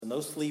no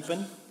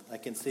sleeping. I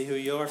can see who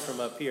you are from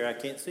up here. I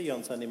can't see you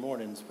on Sunday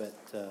mornings, but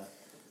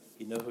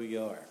you know who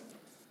you are.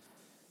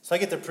 So I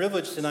get the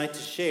privilege tonight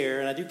to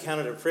share, and I do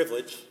count it a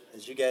privilege.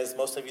 As you guys,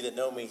 most of you that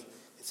know me,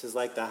 this is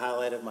like the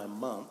highlight of my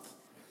month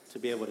to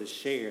be able to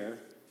share.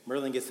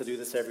 Merlin gets to do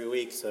this every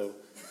week, so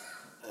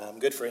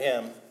good for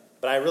him.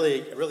 But I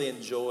really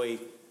enjoy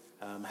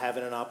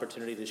having an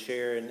opportunity to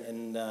share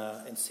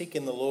and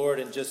seeking the Lord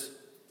and just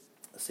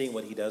seeing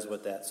what he does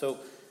with that. So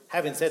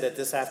having said that,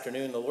 this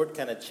afternoon, the Lord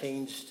kind of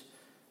changed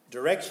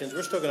directions.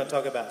 We're still going to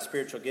talk about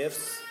spiritual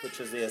gifts, which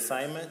is the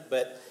assignment,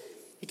 but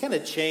he kind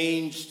of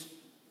changed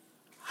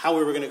how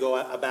we were going to go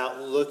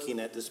about looking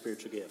at the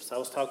spiritual gifts. I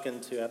was talking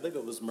to, I believe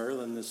it was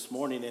Merlin this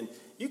morning, and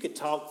you could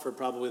talk for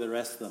probably the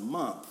rest of the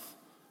month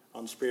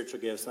on spiritual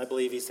gifts. And I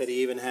believe he said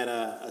he even had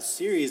a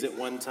series at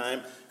one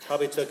time,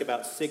 probably took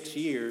about 6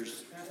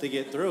 years to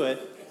get through it.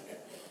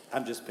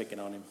 I'm just picking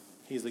on him.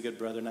 He's a good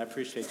brother, and I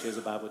appreciate you as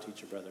a Bible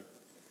teacher, brother.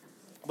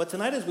 But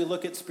tonight as we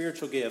look at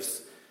spiritual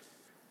gifts,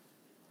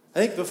 I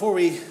think before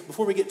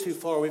we get too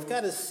far, we've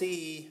got to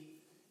see,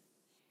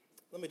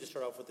 let me just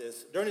start off with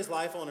this. During his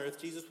life on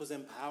earth, Jesus was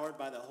empowered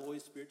by the Holy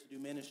Spirit to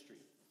do ministry.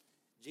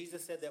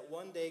 Jesus said that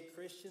one day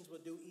Christians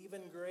would do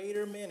even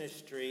greater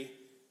ministry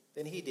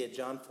than he did,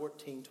 John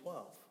 14:12.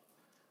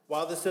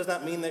 While this does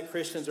not mean that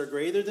Christians are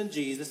greater than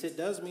Jesus, it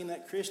does mean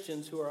that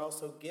Christians who are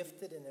also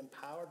gifted and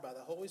empowered by the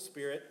Holy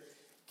Spirit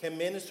can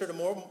minister to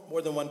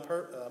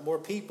more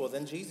people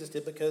than Jesus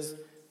did, because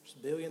there's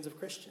billions of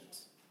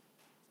Christians.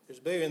 There's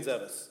billions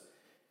of us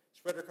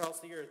spread across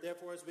the earth.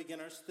 Therefore, as we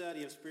begin our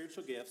study of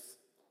spiritual gifts,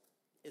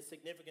 it's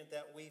significant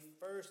that we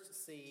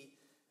first see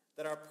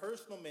that our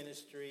personal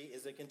ministry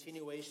is a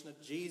continuation of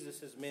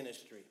Jesus'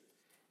 ministry.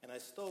 And I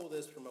stole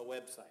this from a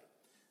website.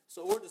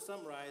 So, to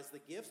summarize, the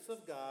gifts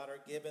of God are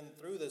given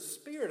through the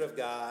Spirit of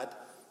God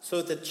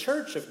so that the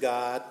church of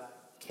God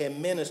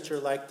can minister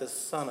like the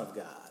Son of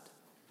God.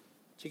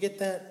 Did you get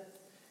that?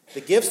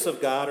 The gifts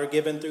of God are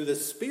given through the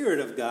Spirit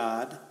of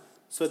God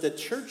so that the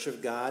church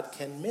of God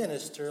can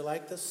minister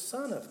like the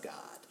Son of God.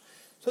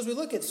 So as we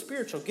look at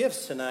spiritual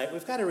gifts tonight,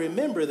 we've got to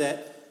remember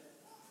that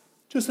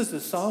just as the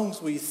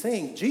songs we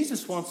sing,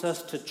 Jesus wants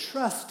us to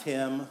trust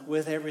him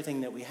with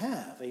everything that we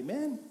have.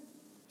 Amen?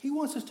 He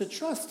wants us to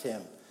trust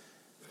him.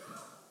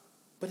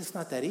 But it's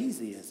not that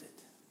easy, is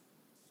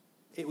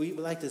it? We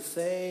like to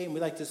say, and we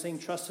like to sing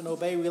trust and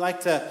obey. We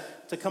like to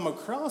come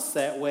across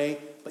that way.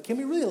 But can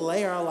we really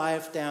lay our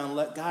life down,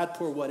 let God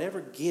pour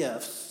whatever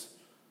gifts,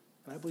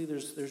 and I believe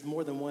there's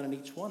more than one in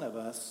each one of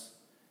us,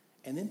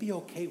 and then be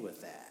okay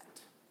with that?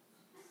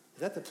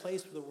 Is that the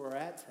place where we're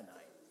at tonight?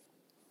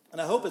 And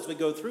I hope as we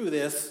go through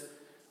this,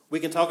 we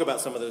can talk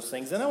about some of those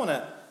things. And I want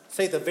to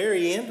say at the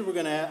very end, I'm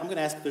going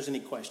to ask if there's any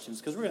questions,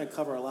 because we're going to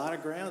cover a lot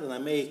of ground, and I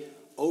may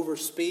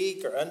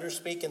overspeak or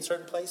underspeak in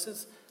certain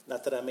places.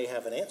 Not that I may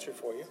have an answer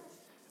for you,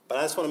 but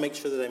I just want to make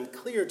sure that I'm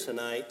clear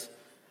tonight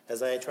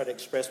as I try to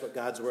express what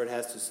God's word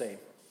has to say.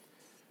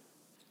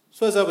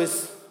 So as I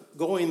was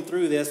going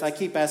through this, I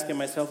keep asking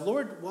myself,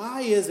 Lord,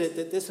 why is it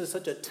that this is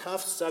such a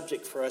tough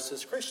subject for us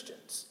as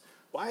Christians?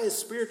 Why is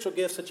spiritual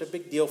gifts such a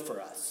big deal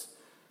for us?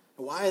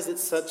 Why is it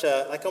such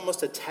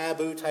almost a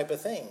taboo type of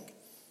thing?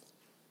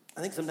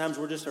 I think sometimes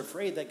we're just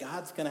afraid that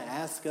God's going to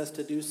ask us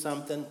to do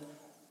something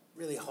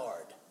really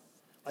hard.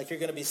 Like you're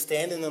going to be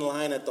standing in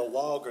line at the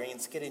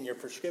Walgreens getting your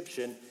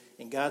prescription,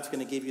 and God's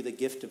going to give you the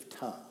gift of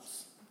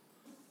tongues.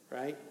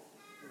 Right?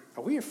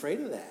 Are we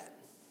afraid of that?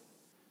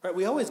 Right?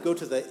 We always go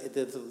to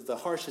the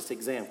harshest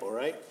example,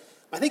 right?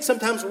 I think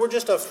sometimes we're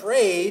just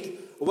afraid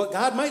of what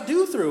God might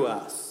do through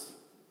us.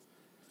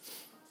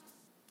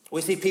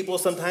 We see people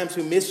sometimes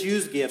who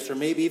misuse gifts or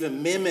maybe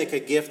even mimic a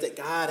gift that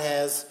God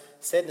has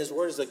said in his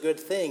word is a good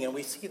thing, and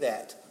we see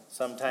that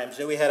sometimes.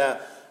 We had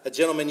a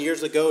gentleman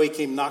years ago, he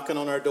came knocking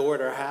on our door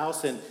at our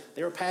house, and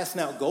they were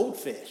passing out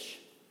goldfish,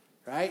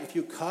 right? If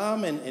you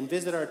come and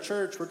visit our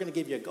church, we're going to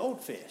give you a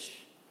goldfish.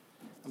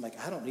 I'm like,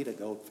 I don't need a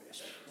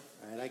goldfish,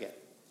 right? I got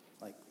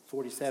like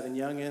 47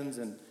 youngins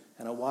and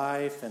a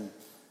wife, and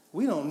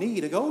we don't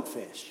need a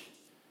goldfish.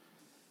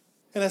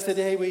 And I said,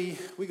 hey,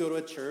 we go to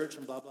a church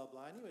and blah, blah,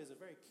 blah. And he was a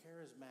very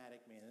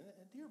charismatic man,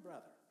 and a dear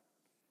brother.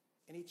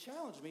 And he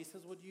challenged me. He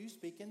says, well, do you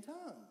speak in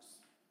tongues?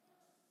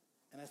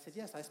 And I said,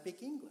 yes, I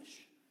speak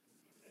English.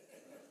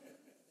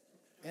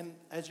 And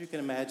as you can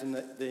imagine,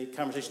 the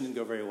conversation didn't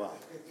go very well.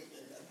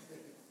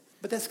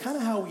 But that's kind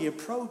of how we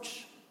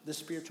approach the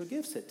spiritual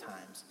gifts at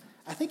times.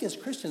 I think as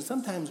Christians,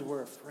 sometimes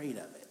we're afraid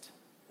of it.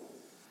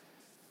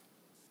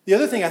 The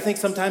other thing I think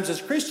sometimes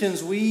as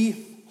Christians,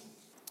 we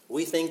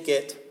think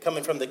it,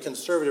 coming from the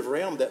conservative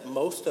realm that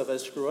most of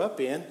us grew up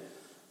in,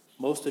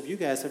 most of you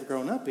guys have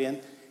grown up in,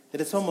 that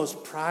it's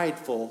almost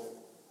prideful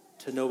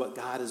to know what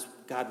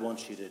God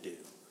wants you to do,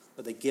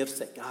 or the gifts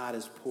that God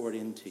has poured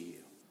into you.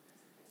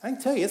 I can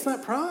tell you, it's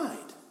not pride.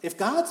 If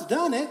God's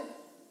done it,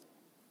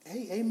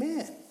 hey,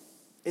 amen.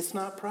 It's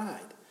not pride.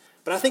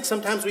 But I think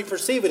sometimes we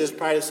perceive it as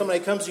pride. If somebody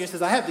comes to you and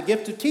says, I have the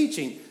gift of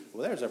teaching,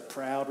 well, there's a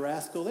proud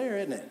rascal there,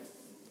 isn't it?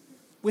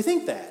 We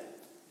think that.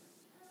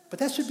 But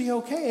that should be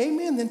okay.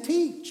 Amen. Then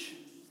teach.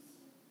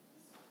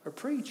 or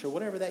preach or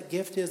whatever that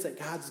gift is that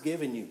God's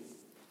given you.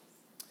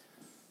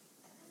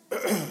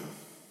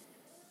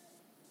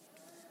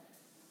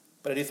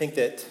 But I do think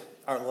that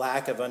our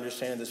lack of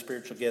understanding the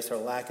spiritual gifts, our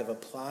lack of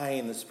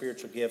applying the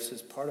spiritual gifts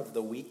is part of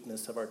the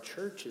weakness of our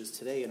churches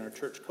today and our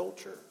church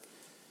culture.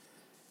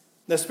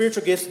 Now,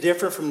 spiritual gifts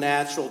differ from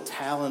natural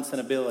talents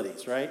and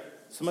abilities, right?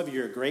 Some of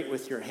you are great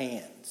with your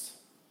hands,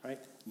 right?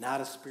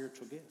 Not a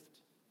spiritual gift.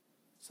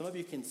 Some of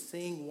you can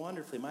sing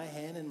wonderfully. My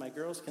hand and my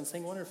girls can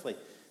sing wonderfully.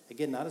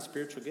 Again, not a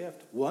spiritual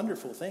gift.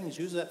 Wonderful things.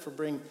 Use that for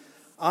bring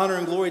honor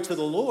and glory to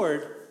the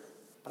Lord.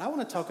 But I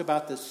want to talk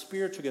about the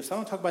spiritual gifts. I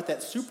want to talk about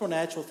that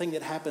supernatural thing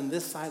that happened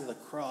this side of the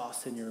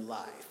cross in your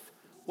life.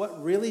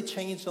 What really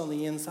changed on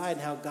the inside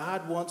and how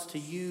God wants to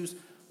use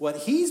what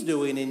he's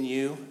doing in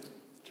you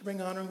to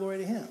bring honor and glory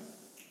to him.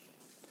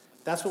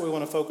 That's what we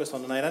want to focus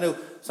on tonight. I know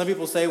some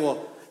people say,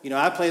 well,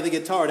 I play the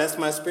guitar. That's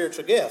my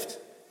spiritual gift.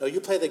 No, you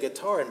play the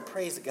guitar and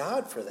praise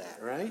God for that,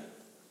 right?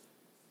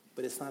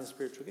 But it's not a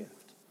spiritual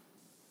gift.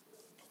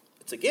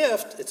 It's a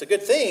gift. It's a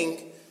good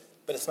thing,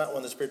 but it's not one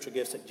of the spiritual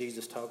gifts that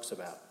Jesus talks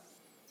about.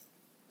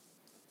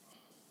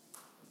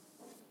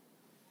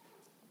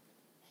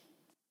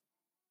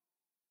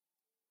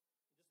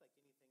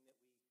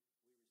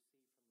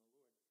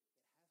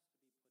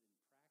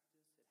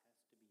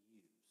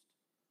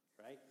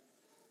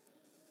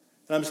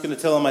 And I'm just going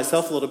to tell on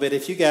myself a little bit.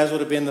 If you guys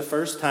would have been the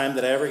first time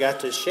that I ever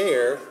got to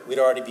share, we'd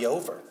already be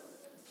over.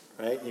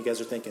 Right? And you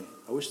guys are thinking,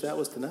 I wish that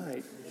was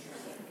tonight.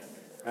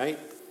 Right?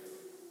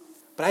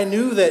 But I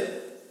knew that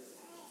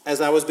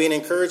as I was being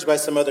encouraged by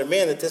some other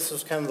men that this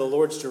was kind of the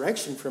Lord's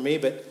direction for me,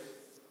 but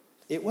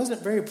it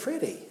wasn't very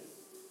pretty.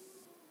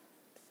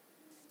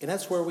 And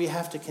that's where we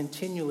have to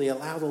continually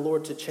allow the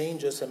Lord to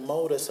change us and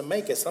mold us and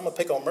make us. I'm going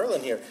to pick on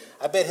Merlin here.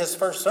 I bet his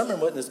first sermon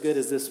wasn't as good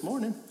as this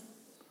morning.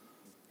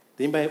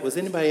 Was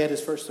anybody at his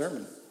first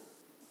sermon?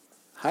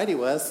 Heidi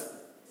was.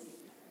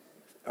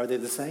 Are they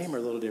the same or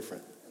a little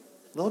different?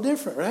 A little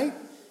different, right?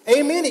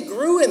 Amen. He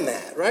grew in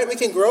that, right? We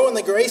can grow in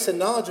the grace and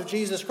knowledge of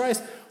Jesus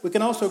Christ. We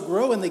can also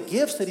grow in the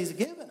gifts that he's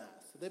given us,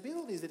 the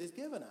abilities that he's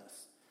given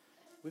us.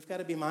 We've got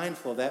to be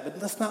mindful of that,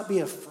 but let's not be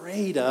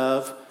afraid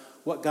of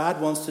what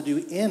God wants to do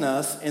in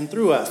us and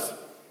through us.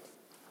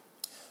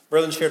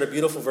 Merlin shared a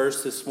beautiful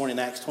verse this morning,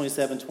 Acts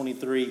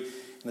 27:23,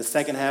 in the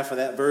second half of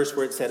that verse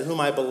where it said, whom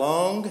I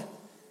belong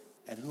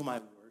and whom I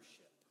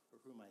worship, or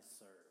whom I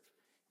serve.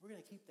 We're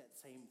going to keep that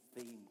same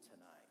theme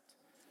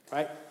tonight,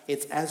 right?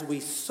 It's as we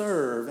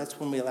serve, that's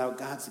when we allow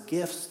God's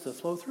gifts to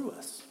flow through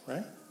us,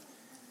 right?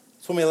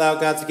 It's when we allow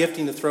God's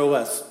gifting to throw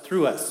us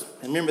through us.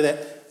 And remember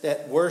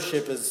that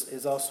worship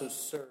is also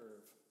serve.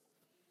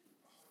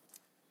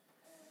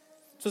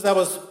 So as I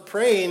was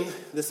praying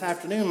this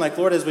afternoon, like,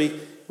 Lord, as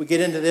we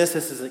get into this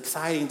is an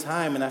exciting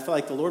time, and I felt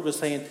like the Lord was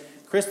saying,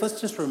 Kris,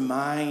 let's just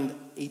remind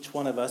each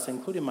one of us,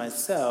 including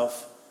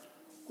myself,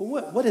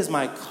 what is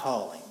my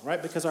calling,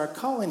 right? Because our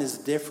calling is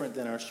different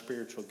than our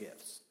spiritual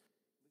gifts.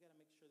 We've got to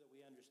make sure that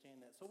we understand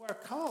that. So our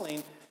calling,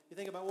 you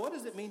think about, what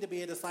does it mean to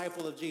be a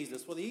disciple of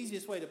Jesus? Well, the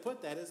easiest way to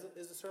put that is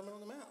the Sermon on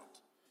the Mount.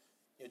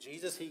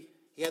 Jesus, he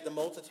had the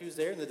multitudes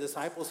there, and the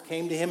disciples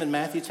came to him in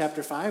Matthew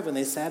chapter 5 when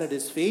they sat at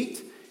his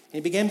feet, and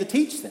he began to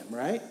teach them,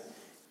 right?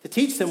 To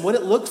teach them what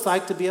it looks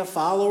like to be a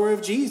follower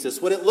of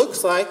Jesus, what it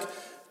looks like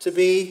to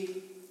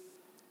be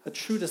a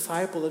true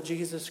disciple of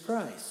Jesus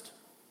Christ.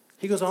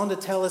 He goes on to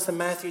tell us in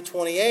Matthew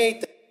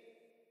 28 that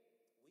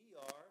we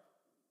are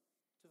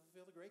to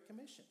fulfill the Great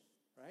Commission,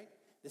 right?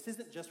 This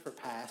isn't just for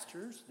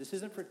pastors. This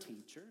isn't for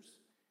teachers.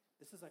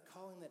 This is a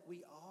calling that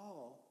we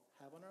all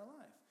have on our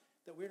life,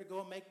 that we're to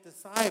go and make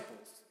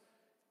disciples.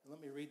 And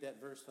let me read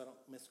that verse so I don't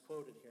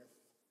misquote it here.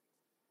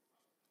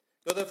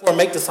 Go therefore and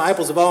make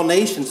disciples of all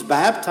nations,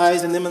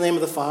 baptizing them in the name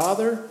of the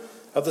Father,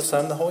 of the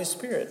Son, and the Holy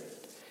Spirit,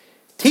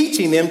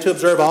 teaching them to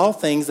observe all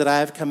things that I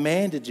have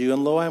commanded you,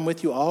 and lo, I am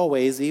with you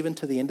always, even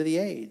to the end of the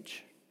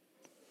age.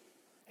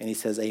 And he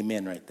says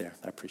amen right there.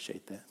 I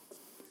appreciate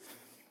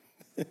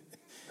that.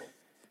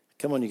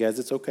 Come on, you guys,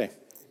 it's okay.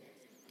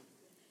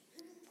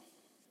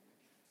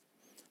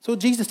 So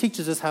Jesus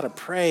teaches us how to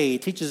pray, he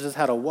teaches us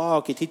how to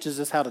walk, he teaches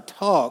us how to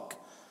talk,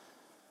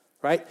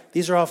 right?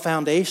 These are all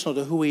foundational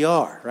to who we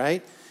are,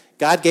 right?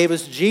 God gave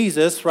us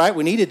Jesus, right?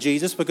 We needed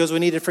Jesus because we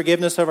needed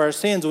forgiveness of our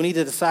sins. We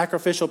needed a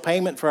sacrificial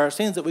payment for our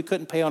sins that we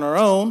couldn't pay on our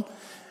own.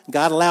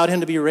 God allowed him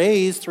to be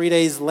raised 3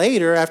 days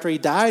later after he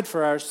died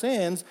for our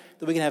sins,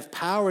 that we can have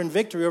power and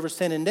victory over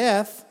sin and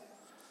death.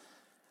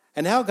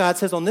 And now God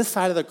says on this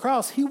side of the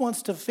cross, he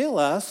wants to fill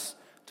us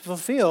to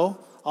fulfill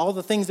all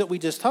the things that we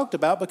just talked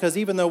about, because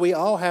even though we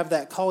all have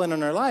that calling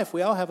in our life,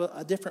 we all have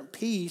a different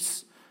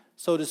piece,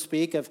 so to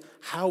speak, of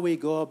how we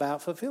go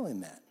about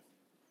fulfilling that.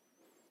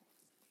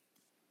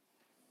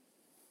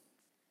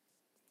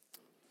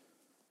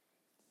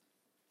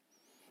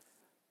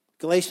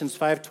 Galatians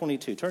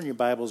 5:22. Turn your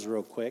Bibles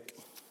real quick.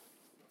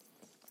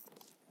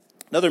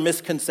 Another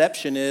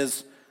misconception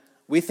is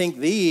we think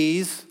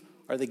these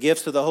are the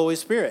gifts of the Holy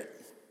Spirit,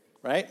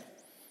 right?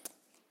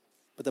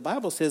 But the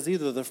Bible says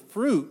these are the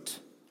fruit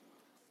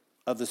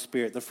of the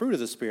Spirit, the fruit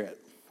of the Spirit.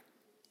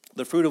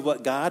 The fruit of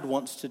what God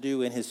wants to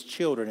do in his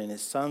children, in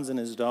his sons and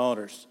his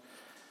daughters.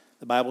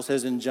 The Bible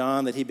says in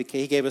John that he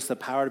gave us the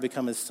power to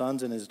become his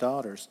sons and his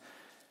daughters.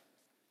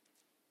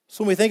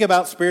 So when we think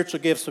about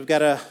spiritual gifts, we've got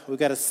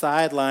to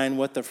sideline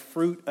what the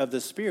fruit of the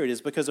Spirit is,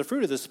 because the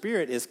fruit of the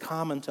Spirit is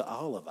common to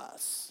all of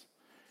us.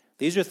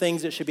 These are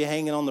things that should be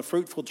hanging on the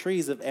fruitful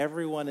trees of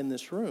everyone in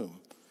this room.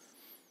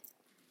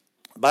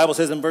 The Bible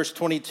says in verse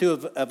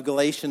 22 of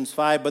Galatians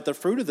 5, but the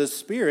fruit of the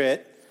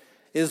Spirit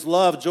is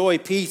love, joy,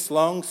 peace,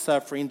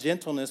 long-suffering,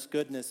 gentleness,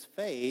 goodness,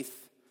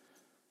 faith,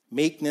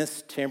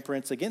 meekness,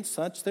 temperance. Against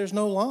such there's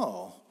no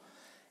law.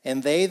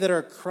 And they that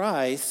are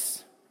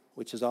Christ,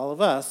 which is all of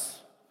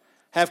us,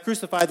 have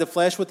crucified the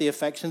flesh with the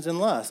affections and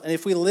lusts. And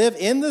if we live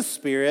in the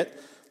Spirit,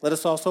 let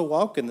us also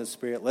walk in the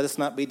Spirit. Let us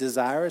not be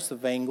desirous of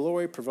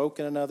vainglory,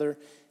 provoking another,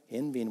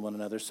 envying one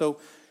another.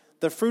 So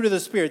the fruit of the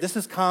Spirit, this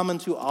is common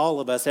to all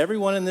of us.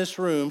 Everyone in this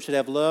room should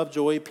have love,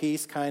 joy,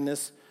 peace,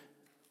 kindness,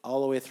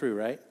 all the way through,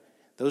 right?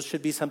 Those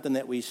should be something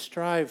that we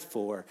strive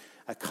for,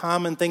 a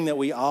common thing that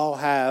we all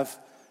have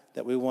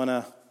that we want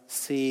to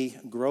see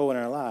grow in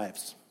our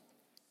lives.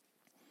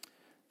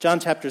 John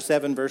chapter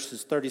 7,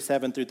 verses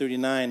 37 through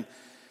 39,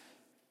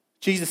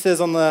 Jesus says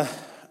on the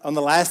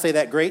last day,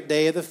 that great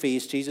day of the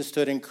feast, Jesus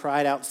stood and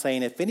cried out,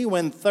 saying, if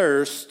anyone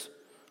thirst,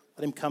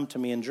 let him come to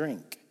me and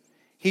drink.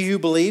 He who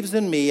believes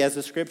in me, as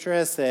the scripture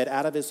has said,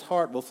 out of his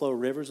heart will flow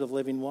rivers of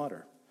living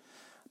water.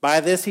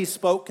 By this he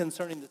spoke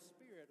concerning the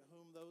Spirit,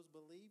 whom those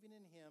believing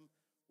in him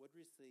would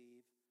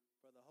receive,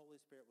 for the Holy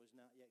Spirit was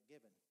not yet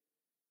given.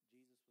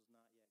 Jesus was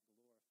not yet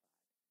glorified.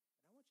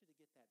 And I want you to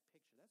get that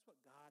picture. That's what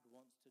God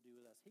wants to do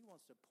with us. He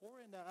wants to pour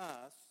into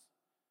us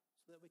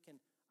so that we can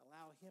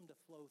allow him to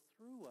flow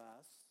through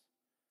us,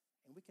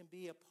 and we can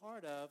be a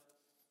part of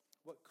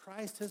what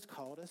Christ has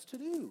called us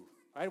to do.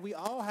 Right? We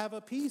all have a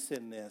piece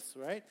in this,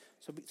 right?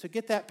 So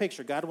get that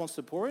picture. God wants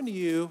to pour into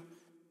you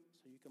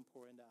so you can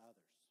pour into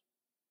others.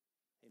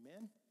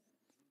 Amen?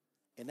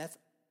 And that's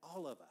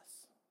all of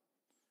us,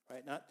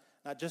 right? Not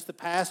just the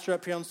pastor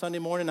up here on Sunday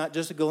morning, not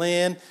just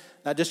Glenn,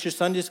 not just your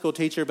Sunday school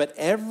teacher, but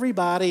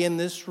everybody in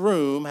this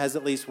room has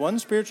at least one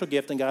spiritual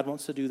gift, and God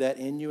wants to do that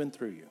in you and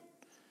through you.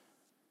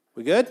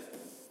 We good?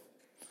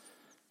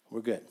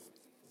 We're good.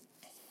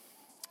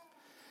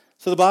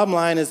 So the bottom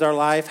line is our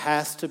life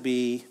has to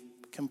be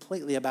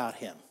completely about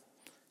him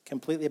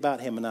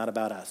and not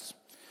about us.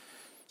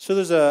 So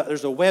there's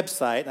a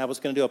website, and I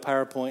was going to do a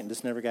PowerPoint and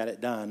just never got it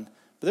done,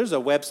 but there's a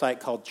website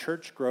called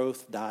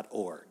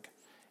churchgrowth.org.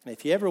 And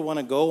if you ever want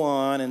to go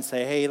on and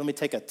say, hey, let me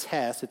take a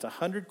test, it's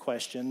 100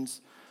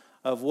 questions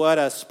of what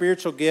a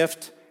spiritual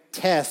gift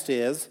test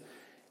is.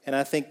 And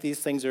I think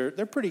these things they're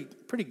pretty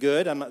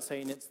good. I'm not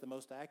saying it's the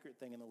most accurate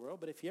thing in the world,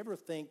 but if you ever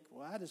think,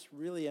 well, I just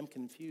really am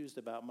confused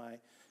about my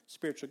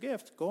spiritual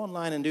gift, go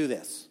online and do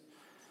this.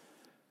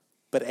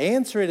 But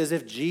answer it as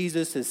if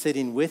Jesus is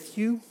sitting with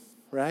you,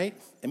 right?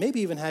 And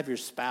maybe even have your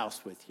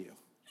spouse with you.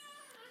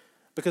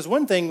 Because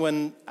one thing,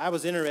 when I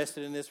was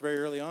interested in this very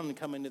early on and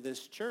coming to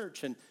this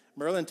church, and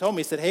Merlin told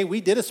me, he said, hey,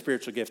 we did a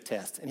spiritual gift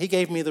test. And he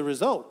gave me the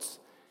results.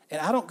 And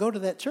I don't go to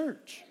that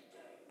church.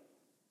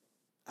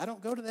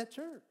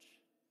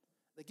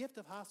 The gift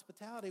of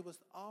hospitality was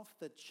off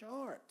the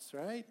charts,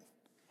 right?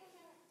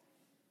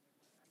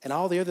 And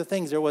all the other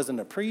things, there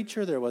wasn't a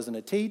preacher, there wasn't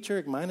a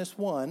teacher, minus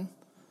one.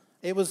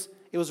 It was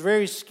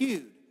very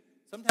skewed.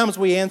 Sometimes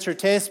we answer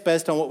tests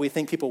based on what we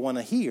think people want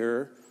to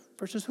hear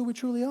versus who we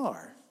truly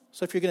are.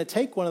 So if you're going to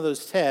take one of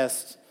those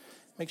tests,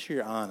 make sure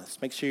you're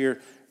honest. Make sure you're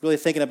really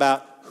thinking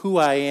about who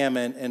I am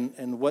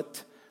and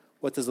what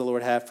does the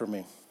Lord have for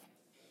me.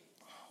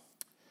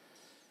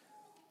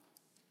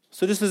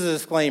 So just as a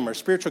disclaimer,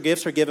 spiritual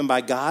gifts are given by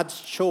God's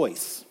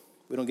choice.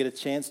 We don't get a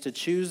chance to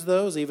choose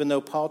those, even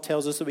though Paul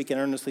tells us that we can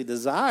earnestly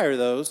desire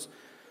those.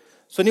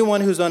 So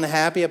anyone who's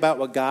unhappy about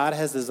what God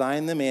has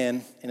designed them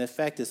in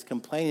effect, is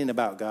complaining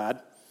about God,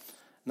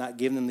 not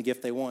giving them the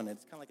gift they want.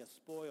 It's kind of like a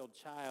spoiled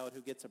child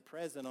who gets a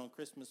present on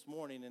Christmas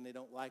morning and they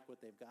don't like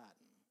what they've gotten.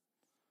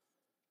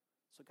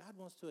 So God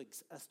wants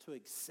us to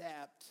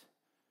accept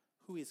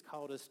who he's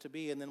called us to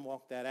be and then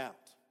walk that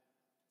out.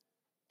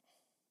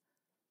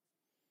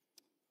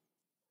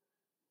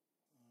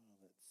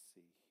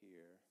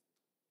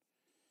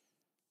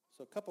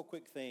 So a couple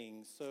quick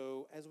things.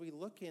 So as we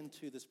look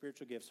into the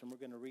spiritual gifts, and we're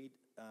going to read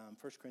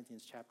 1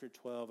 Corinthians chapter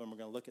 12, and we're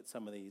going to look at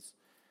some of these.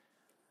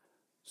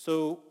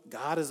 So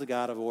God is a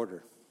God of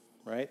order,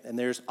 right? And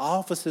there's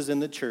offices in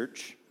the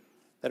church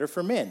that are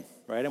for men,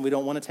 right? And we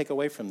don't want to take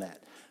away from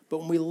that. But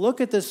when we look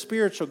at the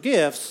spiritual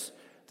gifts,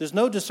 there's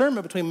no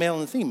discernment between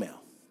male and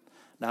female.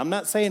 Now, I'm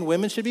not saying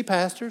women should be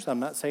pastors. I'm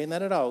not saying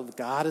that at all.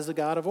 God is a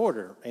God of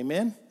order.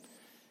 Amen?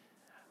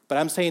 But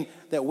I'm saying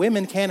that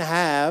women can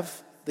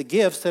have the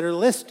gifts that are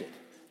listed.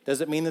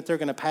 Doesn't mean that they're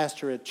going to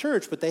pastor a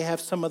church, but they have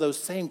some of those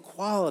same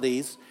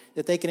qualities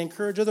that they can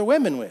encourage other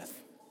women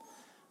with.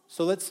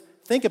 So let's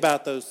think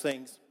about those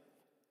things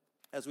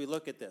as we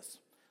look at this.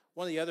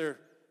 One of the other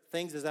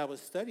things as I was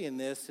studying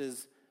this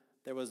is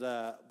there was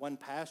one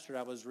pastor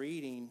I was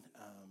reading.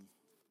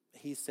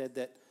 He said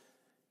that,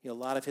 a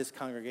lot of his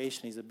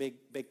congregation, he's a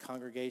big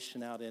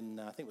congregation out in,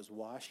 I think it was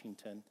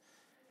Washington,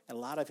 and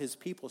a lot of his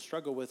people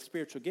struggle with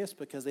spiritual gifts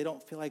because they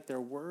don't feel like they're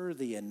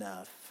worthy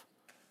enough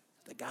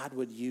that God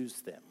would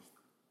use them.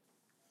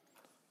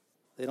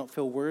 They don't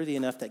feel worthy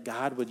enough that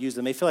God would use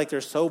them. They feel like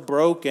they're so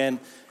broken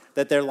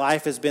that their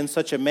life has been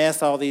such a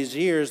mess all these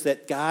years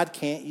that God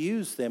can't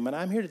use them. And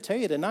I'm here to tell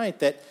you tonight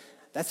that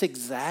that's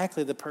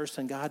exactly the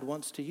person God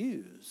wants to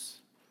use.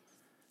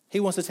 He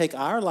wants to take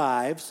our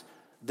lives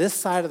this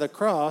side of the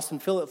cross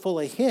and fill it full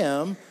of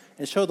Him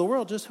and show the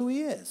world just who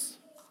He is.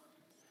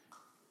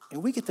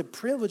 And we get the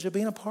privilege of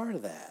being a part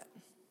of that.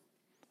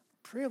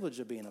 Privilege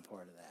of being a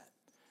part of that.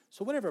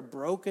 So whatever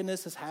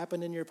brokenness has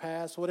happened in your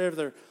past,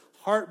 whatever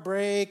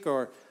heartbreak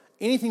or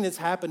anything that's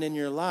happened in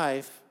your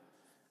life,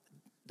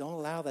 don't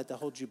allow that to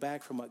hold you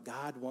back from what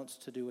God wants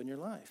to do in your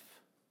life.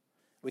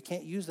 We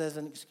can't use that as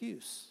an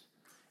excuse.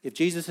 If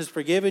Jesus has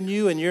forgiven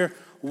you and you're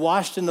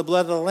washed in the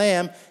blood of the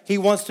Lamb, He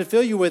wants to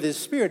fill you with His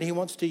Spirit. He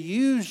wants to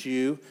use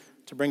you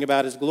to bring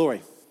about His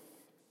glory.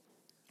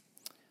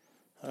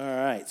 All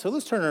right, so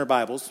let's turn our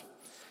Bibles.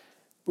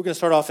 We're going to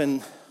start off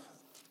in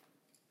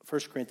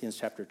 1 Corinthians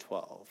chapter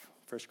 12.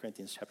 1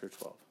 Corinthians chapter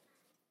 12.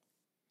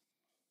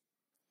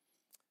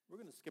 We're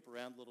going to skip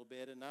around a little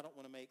bit, and I don't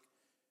want to make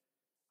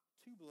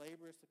too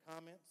laborious the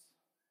comments,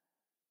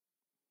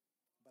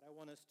 but I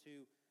want us to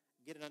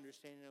get an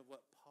understanding of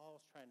what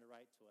Paul's trying to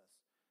write to us.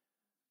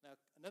 Now,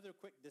 another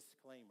quick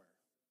disclaimer.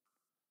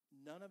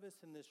 None of us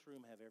in this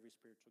room have every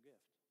spiritual gift.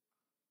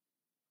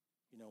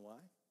 You know why?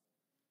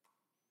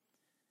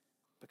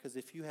 Because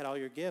if you had all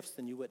your gifts,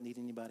 then you wouldn't need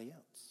anybody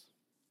else.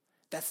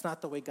 That's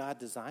not the way God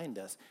designed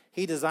us.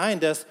 He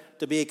designed us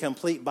to be a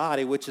complete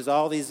body, which is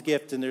all these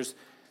gifts, and there's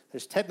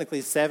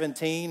technically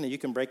 17, and you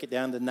can break it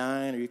down to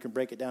 9, or you can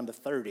break it down to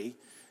 30,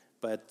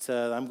 but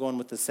I'm going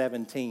with the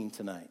 17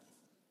 tonight.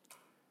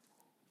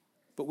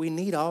 But we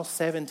need all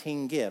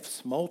 17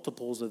 gifts,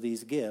 multiples of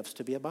these gifts,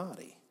 to be a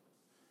body.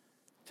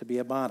 To be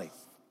a body.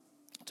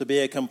 To be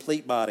a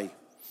complete body.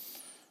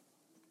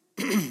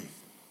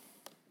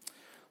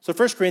 So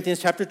 1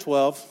 Corinthians chapter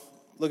 12,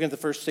 looking at the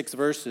first 6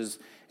 verses,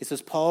 it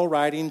says, Paul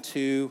writing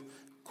to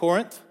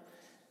Corinth.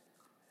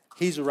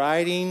 He's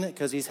writing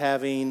because he's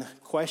having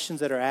questions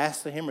that are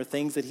asked to him or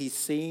things that he's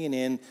seeing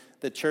in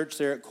the church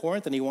there at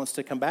Corinth, and he wants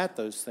to combat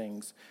those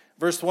things.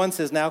 Verse 1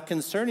 says, now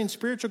concerning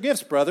spiritual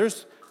gifts,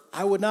 brothers,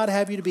 I would not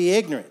have you to be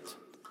ignorant.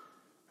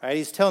 All right,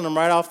 he's telling them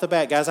right off the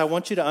bat, guys, I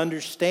want you to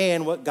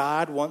understand what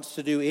God wants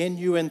to do in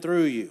you and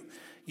through you.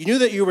 You knew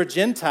that you were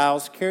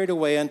Gentiles carried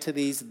away unto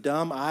these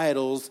dumb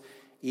idols,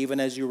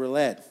 even as you were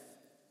led.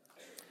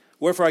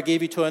 Wherefore I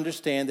gave you to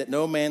understand that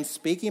no man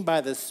speaking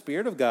by the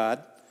Spirit of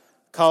God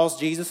calls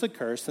Jesus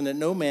accursed, and that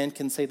no man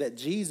can say that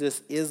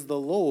Jesus is the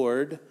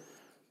Lord,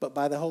 but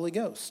by the Holy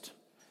Ghost.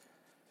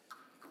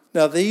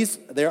 Now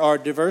there are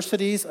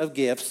diversities of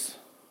gifts,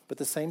 but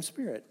the same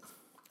Spirit.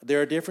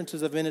 There are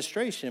differences of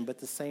administration, but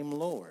the same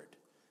Lord.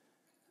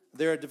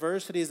 There are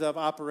diversities of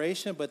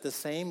operation, but the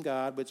same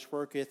God which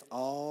worketh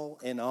all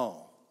in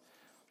all.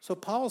 So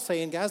Paul's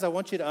saying, guys, I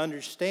want you to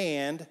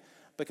understand,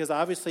 because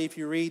obviously if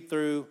you read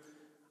through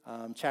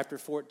chapter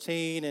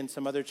 14 and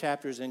some other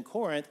chapters in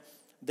Corinth,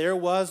 there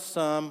was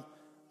some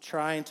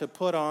trying to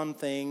put on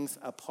things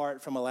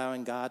apart from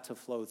allowing God to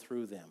flow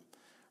through them.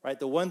 Right?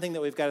 The one thing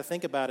that we've got to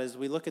think about as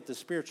we look at the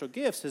spiritual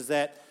gifts is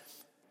that,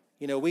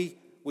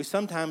 we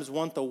sometimes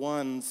want the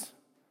ones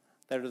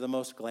that are the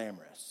most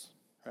glamorous,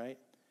 right?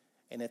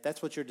 And if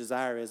that's what your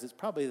desire is, it's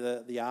probably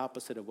the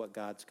opposite of what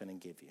God's going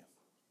to give you,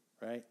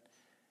 right?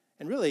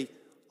 And really,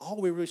 all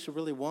we really should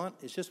really want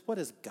is just, what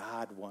does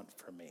God want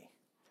for me?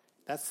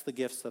 That's the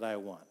gifts that I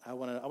want. I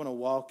want to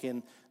walk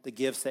in the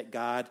gifts that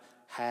God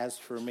has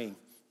for me.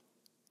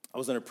 I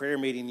was in a prayer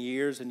meeting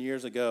years and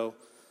years ago,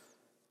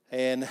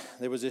 and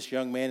there was this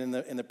young man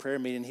in the prayer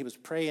meeting. He was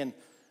praying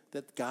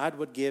that God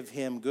would give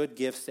him good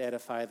gifts to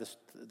edify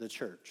the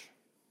church.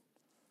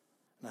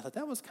 And I thought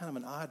that was kind of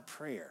an odd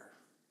prayer,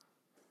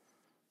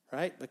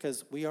 right?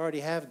 Because we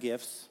already have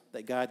gifts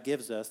that God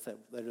gives us that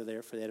are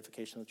there for the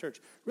edification of the church.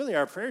 Really,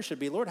 our prayer should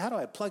be, Lord, how do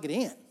I plug it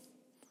in?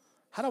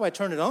 How do I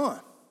turn it on?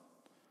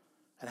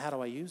 And how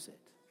do I use it?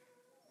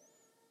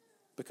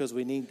 Because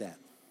we need that.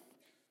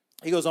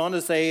 He goes on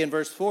to say in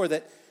verse 4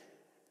 that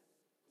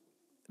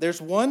there's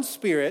one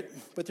Spirit,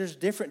 but there's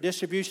different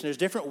distribution. There's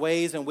different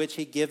ways in which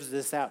He gives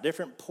this out,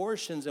 different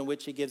portions in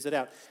which He gives it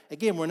out.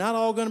 Again, we're not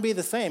all going to be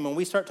the same. When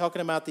we start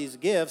talking about these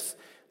gifts,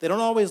 they don't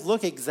always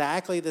look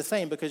exactly the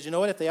same, because you know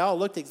what? If they all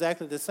looked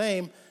exactly the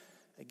same,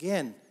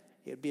 again,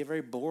 it would be a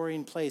very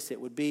boring place.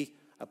 It would be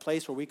a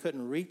place where we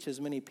couldn't reach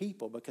as many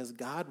people, because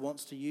God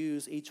wants to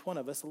use each one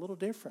of us a little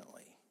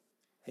differently.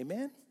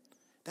 Amen?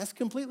 That's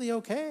completely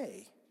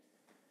okay.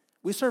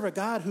 We serve a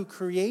God who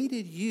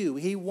created you.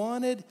 He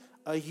wanted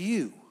a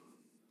you.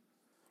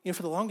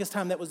 For the longest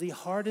time, that was the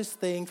hardest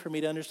thing for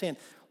me to understand.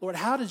 Lord,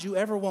 how did you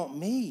ever want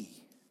me?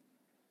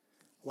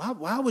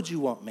 Why would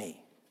you want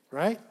me,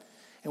 right?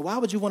 And why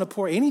would you want to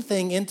pour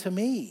anything into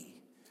me?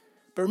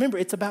 But remember,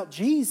 it's about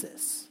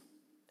Jesus.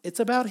 It's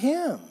about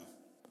Him.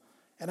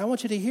 And I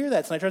want you to hear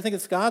that tonight. I think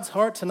it's God's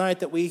heart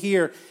tonight that we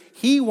hear.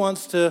 He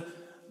wants to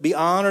be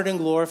honored and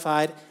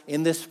glorified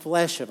in this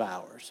flesh of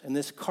ours, in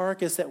this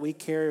carcass that we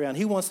carry around.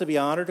 He wants to be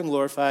honored and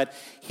glorified.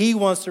 He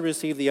wants to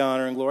receive the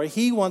honor and glory.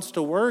 He wants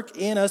to work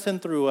in us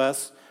and through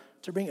us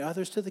to bring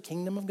others to the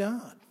kingdom of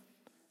God.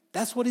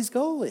 That's what his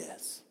goal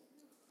is.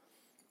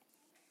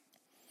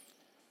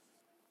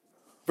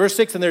 Verse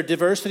 6, and there are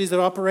diversities of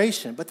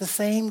operation, but the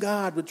same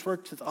God which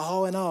works with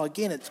all in all.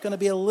 Again, it's going to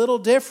be a little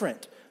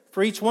different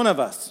for each one of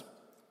us.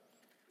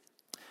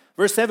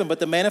 Verse 7, but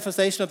the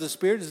manifestation of the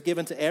Spirit is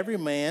given to every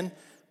man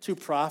to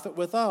profit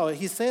withal.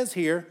 He says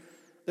here,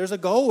 there's a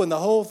goal in the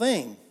whole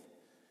thing,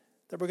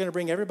 that we're going to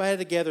bring everybody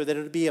together, that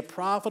it would be a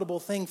profitable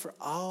thing for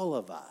all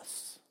of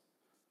us.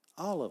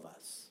 All of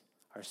us,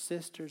 our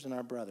sisters and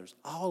our brothers,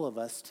 all of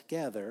us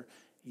together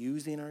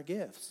using our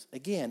gifts.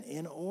 Again,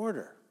 in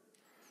order.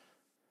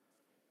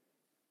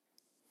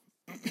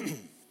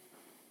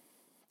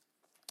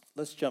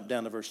 Let's jump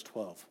down to verse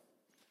 12.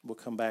 We'll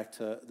come back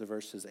to the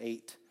verses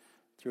 8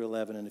 through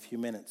 11 in a few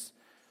minutes.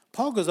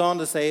 Paul goes on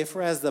to say,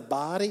 for as the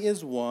body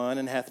is one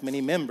and hath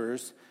many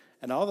members,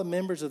 and all the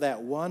members of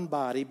that one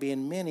body,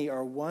 being many,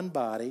 are one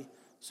body,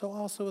 so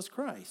also is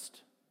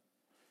Christ.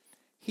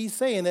 He's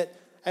saying that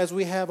as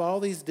we have all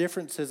these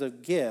differences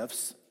of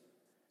gifts,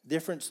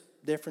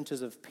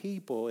 differences of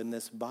people in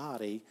this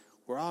body,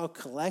 we're all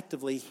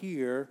collectively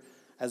here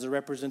as a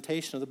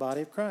representation of the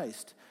body of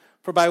Christ.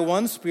 For by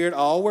one Spirit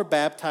all were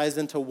baptized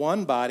into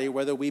one body,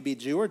 whether we be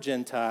Jew or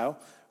Gentile,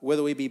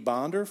 whether we be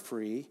bond or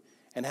free,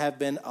 and have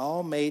been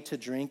all made to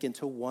drink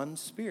into one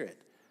Spirit,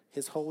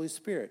 his Holy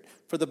Spirit.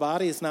 For the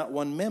body is not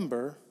one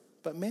member,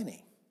 but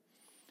many.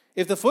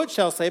 If the foot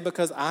shall say,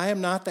 because I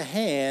am not the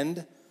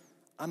hand,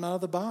 I'm not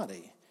of the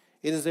body,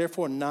 it is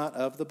therefore not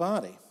of the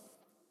body.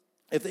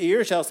 If the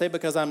ear shall say,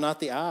 because I'm not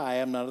the eye,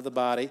 I'm not of the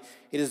body,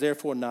 it is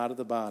therefore not of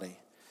the body.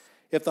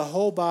 If the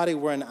whole body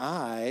were an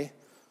eye,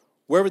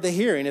 where would the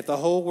hearing? If the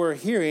whole were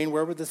hearing,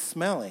 where would the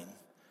smelling?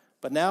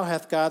 But now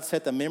hath God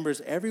set the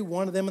members, every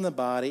one of them in the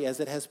body, as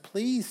it has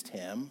pleased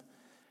him.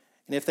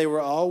 And if they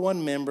were all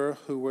one member,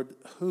 who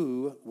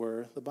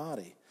were the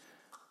body?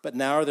 But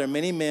now are there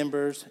many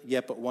members,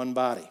 yet but one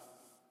body.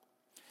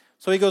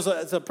 So he goes,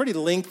 it's a pretty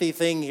lengthy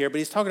thing here, but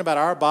he's talking about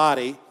our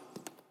body,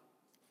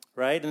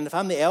 right? And if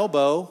I'm the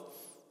elbow,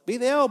 be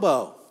the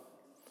elbow,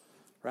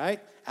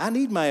 right? I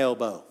need my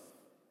elbow.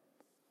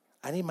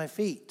 I need my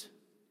feet.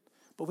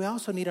 But we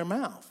also need our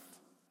mouth.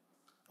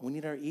 We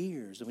need our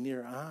ears, and we need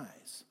our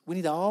eyes. We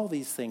need all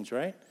these things,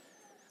 right?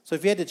 So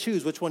if you had to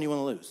choose, which one you want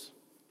to lose,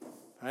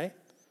 right?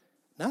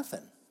 Nothing.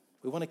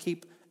 We want to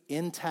keep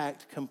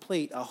intact,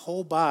 complete, a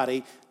whole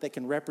body that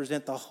can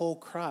represent the whole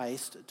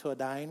Christ to a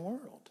dying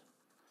world.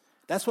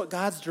 That's what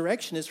God's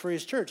direction is for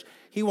his church.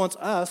 He wants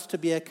us to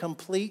be a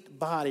complete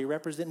body,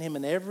 representing him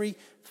in every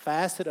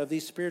facet of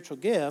these spiritual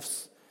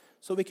gifts,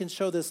 so we can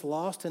show this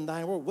lost and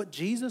dying world what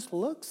Jesus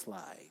looks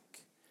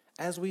like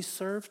as we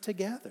serve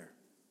together.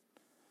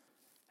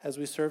 As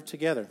we serve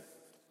together.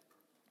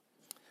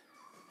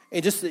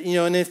 And just,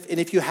 and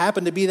if you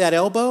happen to be that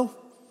elbow,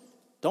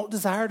 don't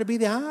desire to be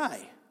the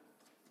eye.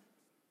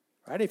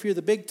 Right? If you're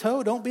the big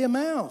toe, don't be a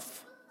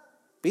mouth.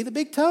 Be the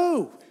big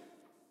toe.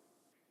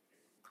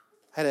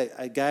 I had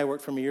a guy who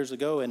worked for me years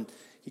ago, and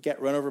he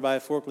got run over by a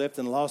forklift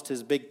and lost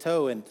his big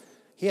toe, and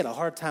he had a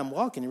hard time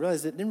walking. He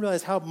didn't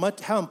realize how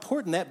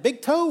important that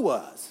big toe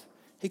was.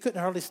 He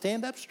couldn't hardly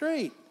stand up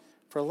straight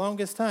for the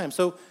longest time.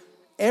 So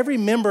every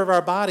member of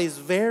our body is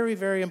very,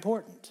 very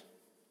important.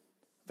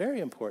 Very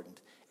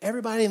important.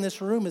 Everybody in this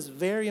room is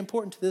very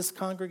important to this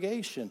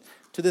congregation,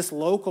 to this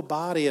local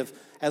body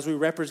as we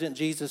represent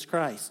Jesus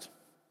Christ.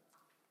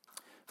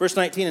 Verse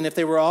 19, and if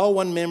they were all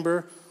one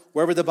member,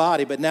 where were the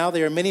body? But now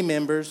they are many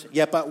members,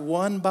 yet but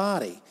one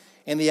body.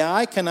 And the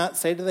eye cannot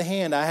say to the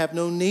hand, I have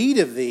no need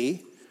of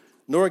thee,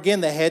 nor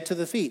again the head to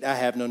the feet, I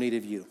have no need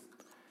of you.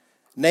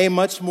 Nay,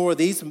 much more,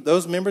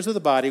 those members of the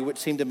body which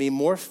seem to be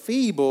more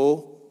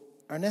feeble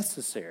are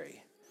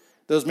necessary.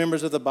 Those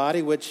members of the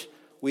body which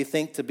we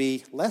think to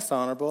be less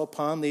honorable,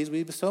 upon these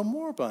we bestow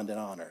more abundant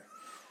honor.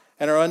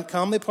 And our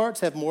uncomely parts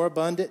have more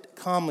abundant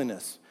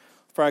comeliness.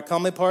 For our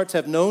comely parts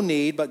have no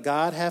need, but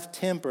God hath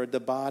tempered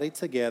the body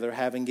together,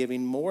 having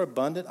given more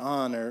abundant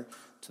honor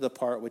to the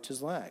part which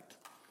is lacked.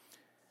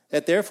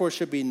 That therefore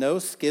should be no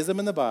schism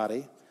in the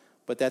body,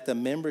 but that the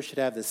members should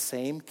have the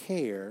same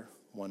care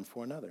one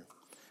for another.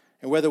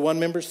 And whether one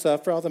member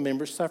suffer, all the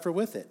members suffer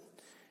with it.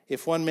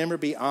 If one member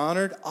be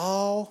honored,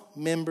 all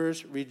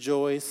members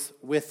rejoice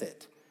with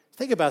it.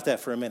 Think about that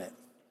for a minute.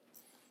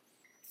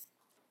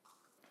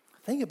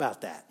 Think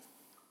about that.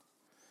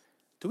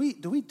 Do we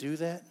do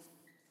that?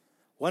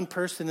 One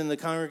person in the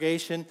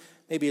congregation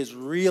maybe is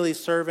really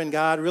serving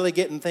God, really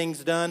getting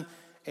things done,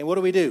 and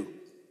what do?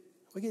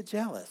 We get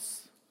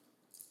jealous.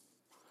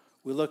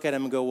 We look at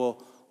him and go,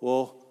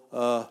 well,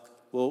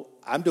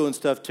 I'm doing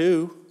stuff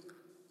too.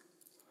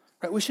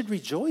 Right? We should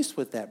rejoice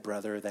with that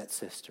brother or that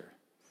sister.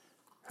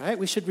 Right?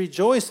 We should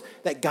rejoice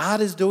that God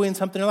is doing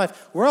something in their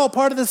life. We're all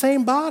part of the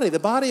same body, the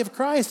body of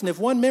Christ. And if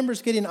one member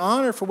is getting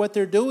honor for what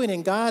they're doing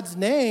in God's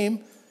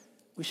name,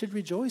 we should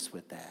rejoice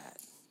with that.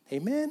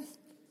 Amen?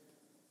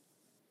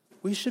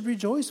 We should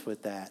rejoice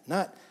with that,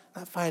 not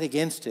fight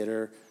against it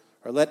or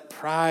let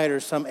pride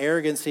or some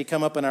arrogancy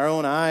come up in our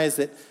own eyes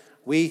that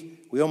we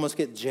almost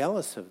get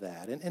jealous of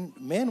that. And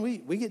man, we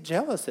get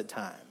jealous at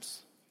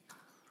times.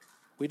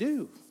 We do.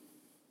 You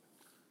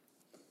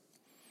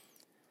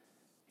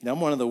know,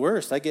 I'm one of the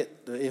worst. I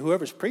get,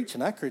 whoever's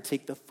preaching, I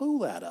critique the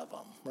fool out of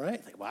them,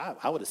 right? Like, wow,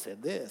 I would have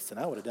said this and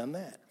I would have done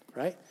that,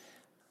 right?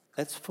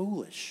 That's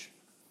foolish.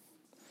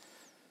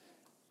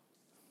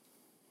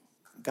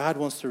 God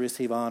wants to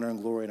receive honor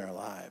and glory in our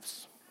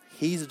lives.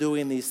 He's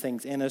doing these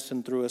things in us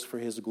and through us for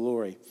his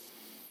glory.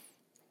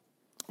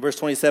 Verse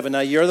 27,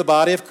 now you're the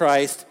body of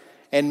Christ,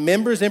 and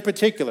members in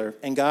particular,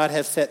 and God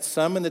has set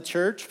some in the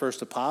church,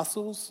 first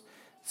apostles,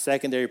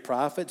 secondary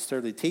prophets,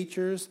 thirdly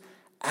teachers,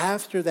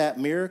 after that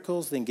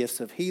miracles, then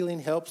gifts of healing,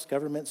 helps,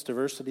 governments,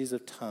 diversities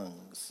of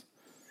tongues.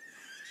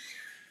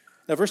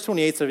 Now verse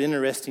 28 is an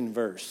interesting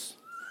verse,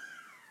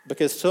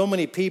 because so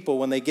many people,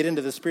 when they get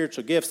into the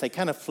spiritual gifts, they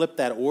kind of flip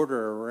that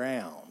order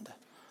around.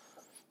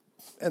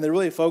 And they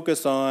really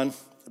focus on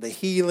the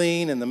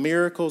healing and the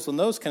miracles and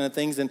those kind of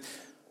things.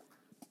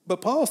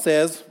 But Paul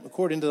says,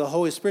 according to the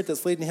Holy Spirit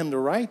that's leading him to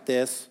write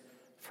this,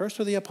 first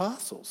are the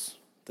apostles,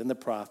 then the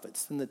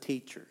prophets, then the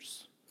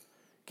teachers.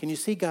 Can you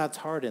see God's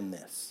heart in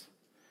this?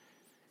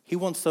 He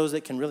wants those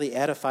that can really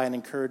edify and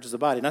encourage the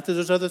body. Not that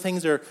there's other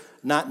things that are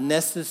not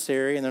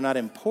necessary and they're not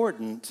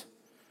important,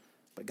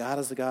 but God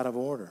is the God of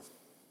order.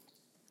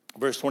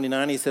 Verse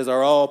 29, he says,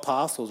 are all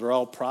apostles, are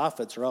all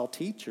prophets, are all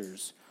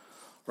teachers,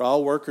 are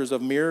all workers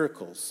of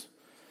miracles.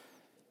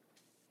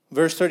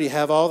 Verse 30,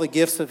 have all the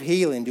gifts of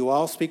healing, do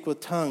all speak with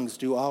tongues,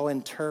 do all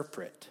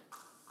interpret.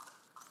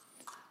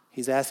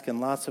 He's asking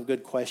lots of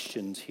good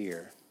questions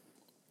here.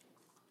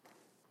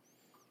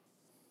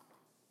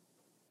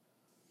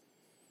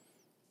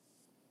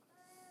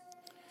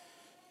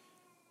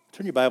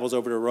 Turn your Bibles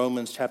over to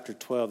Romans chapter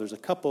 12. There's a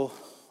couple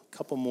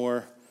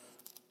more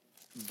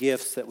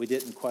gifts that we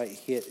didn't quite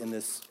hit in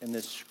this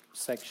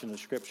section of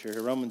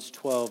Scripture. Romans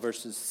 12,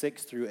 verses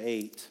 6 through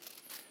 8.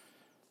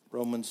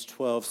 Romans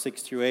 12,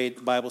 6 through 8,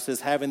 the Bible says,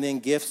 having then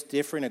gifts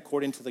differing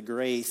according to the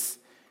grace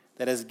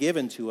that is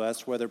given to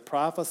us, whether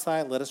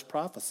prophesy, let us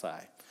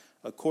prophesy,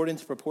 according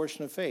to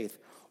proportion of faith.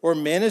 Or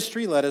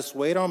ministry, let us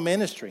wait on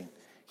ministering.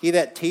 He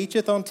that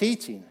teacheth on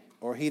teaching,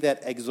 or he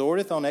that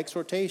exhorteth on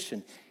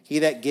exhortation. He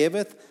that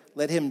giveth,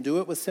 let him do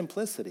it with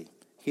simplicity.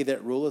 He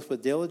that ruleth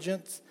with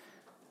diligence,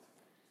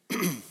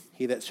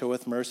 he that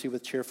showeth mercy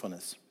with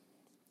cheerfulness.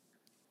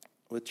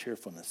 With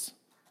cheerfulness.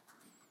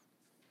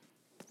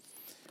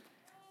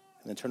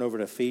 And then turn over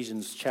to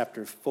Ephesians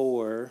chapter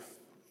 4,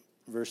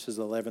 verses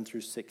 11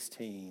 through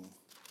 16.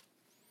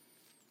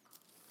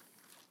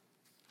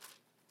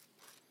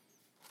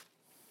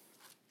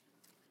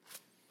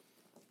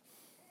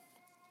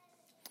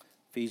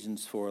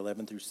 Ephesians 4,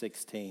 11 through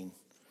 16.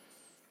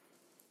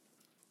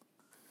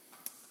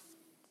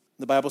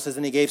 The Bible says,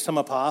 and he gave some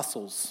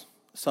apostles,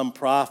 some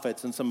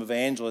prophets, and some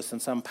evangelists, and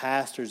some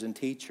pastors and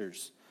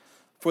teachers,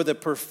 for the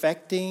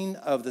perfecting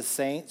of the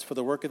saints, for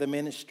the work of the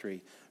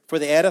ministry, for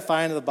the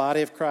edifying of the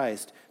body of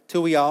Christ,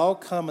 till we all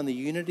come in the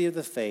unity of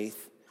the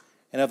faith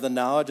and of the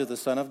knowledge of the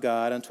Son of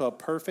God, unto a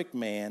perfect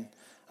man,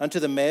 unto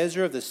the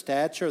measure of the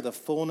stature of the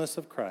fullness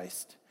of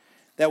Christ,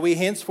 that we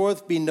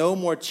henceforth be no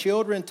more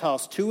children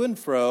tossed to and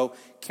fro,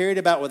 carried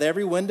about with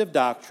every wind of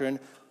doctrine,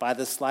 by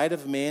the sleight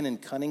of men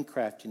and cunning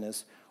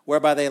craftiness,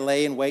 whereby they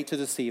lay in wait to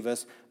deceive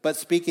us, but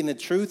speaking the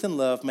truth in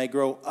love may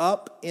grow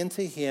up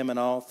into him in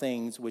all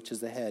things, which is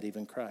the head,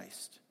 even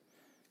Christ.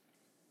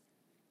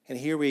 And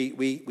here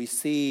we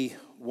see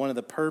one of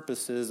the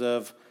purposes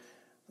of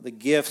the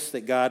gifts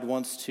that God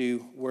wants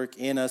to work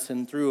in us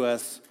and through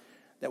us,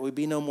 that we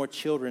be no more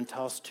children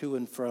tossed to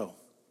and fro,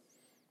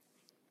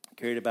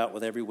 carried about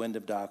with every wind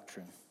of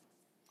doctrine.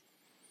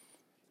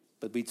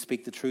 But we'd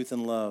speak the truth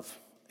in love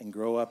and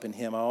grow up in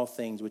him all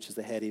things, which is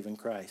the head, even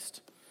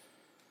Christ.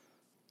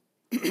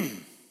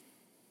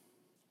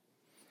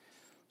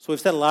 So we've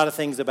said a lot of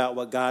things about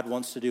what God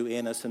wants to do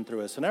in us and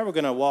through us. So now we're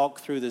going to walk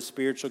through the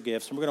spiritual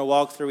gifts, and we're going to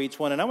walk through each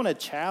one. And I want to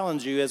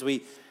challenge you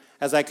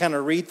as I kind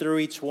of read through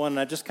each one. And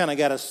I just kind of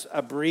got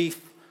a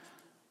brief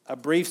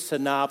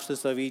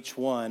synopsis of each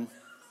one.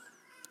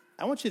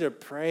 I want you to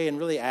pray and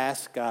really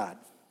ask God,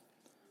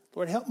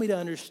 Lord, help me to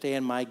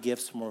understand my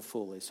gifts more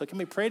fully. So can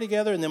we pray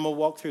together, and then we'll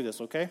walk through this,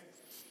 okay?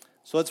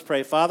 So let's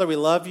pray. Father, we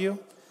love you.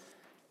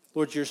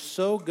 Lord, you're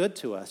so good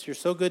to us. You're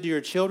so good to your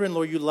children.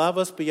 Lord, you love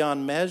us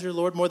beyond measure,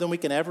 Lord, more than we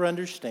can ever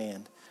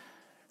understand.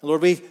 And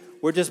Lord,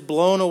 we're just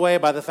blown away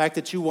by the fact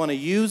that you want to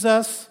use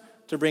us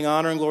to bring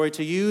honor and glory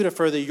to you, to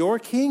further your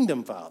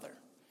kingdom, Father.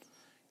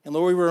 And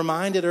Lord, we were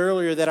reminded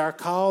earlier that our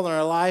call in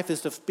our life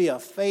is to be a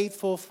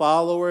faithful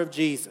follower of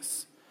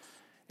Jesus.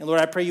 And Lord,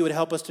 I pray you would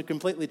help us to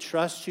completely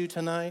trust you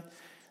tonight,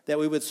 that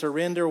we would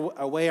surrender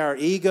away our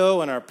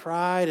ego and our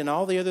pride and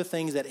all the other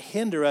things that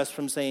hinder us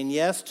from saying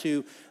yes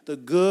to the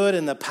good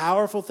and the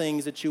powerful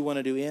things that you want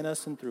to do in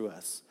us and through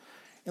us.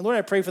 And Lord,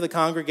 I pray for the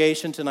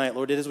congregation tonight,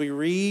 Lord, that as we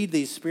read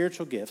these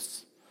spiritual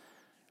gifts,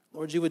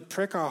 Lord, you would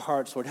prick our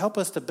hearts, Lord. Help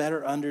us to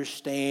better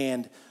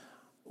understand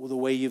the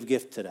way you've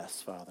gifted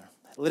us, Father.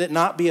 Let it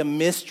not be a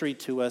mystery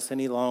to us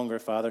any longer,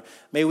 Father.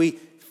 May we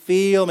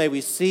feel, may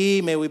we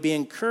see, may we be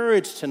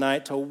encouraged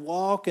tonight to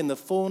walk in the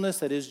fullness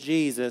that is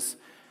Jesus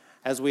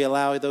as we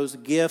allow those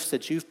gifts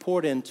that you've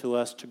poured into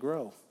us to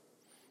grow.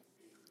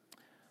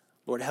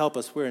 Lord, help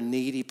us. We're a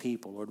needy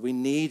people, Lord. We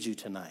need you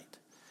tonight.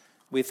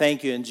 We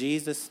thank you in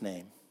Jesus'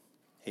 name.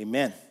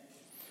 Amen.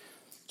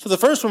 So the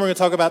first one we're going to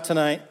talk about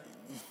tonight,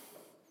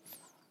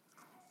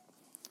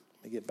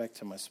 let me get back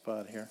to my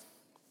spot here,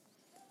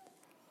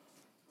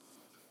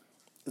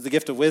 is the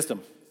gift of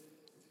wisdom.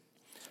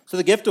 So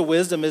the gift of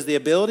wisdom is the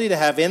ability to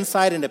have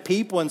insight into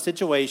people and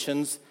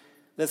situations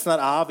that's not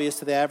obvious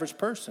to the average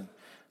person,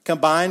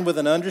 combined with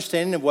an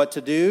understanding of what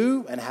to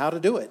do and how to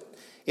do it.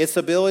 It's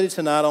the ability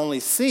to not only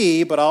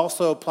see, but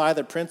also apply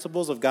the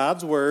principles of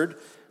God's word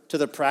to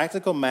the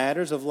practical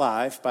matters of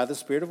life by the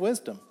Spirit of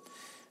wisdom.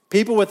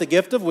 People with the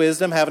gift of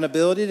wisdom have an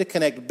ability to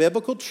connect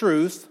biblical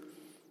truth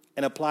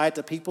and apply it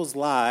to people's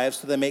lives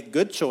so they make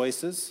good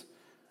choices,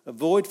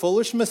 avoid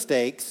foolish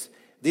mistakes.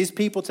 These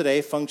people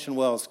today function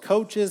well as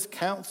coaches,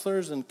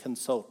 counselors, and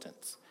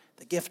consultants.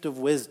 The gift of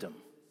wisdom.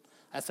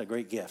 That's a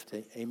great gift.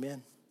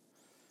 Amen.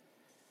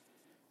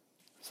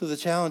 So the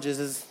challenge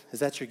is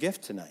that your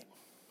gift tonight?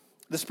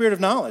 The spirit of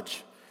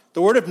knowledge.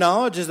 The word of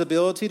knowledge is the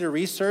ability to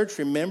research,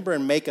 remember,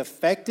 and make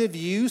effective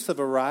use of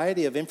a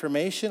variety of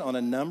information on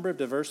a number of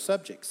diverse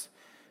subjects.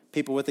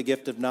 People with the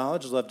gift of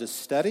knowledge love to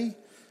study.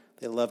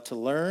 They love to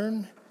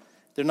learn.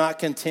 They're not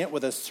content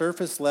with a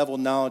surface-level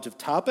knowledge of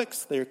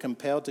topics. They are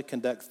compelled to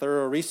conduct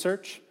thorough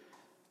research,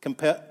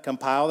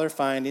 compile their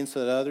findings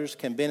so that others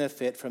can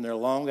benefit from their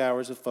long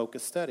hours of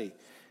focused study.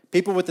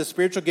 People with the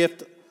spiritual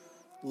gift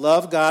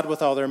love God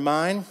with all their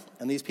mind,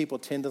 and these people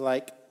tend to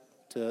like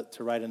to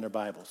write in their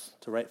Bibles,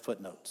 to write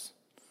footnotes,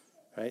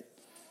 right?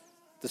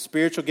 The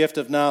spiritual gift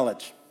of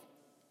knowledge.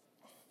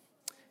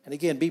 And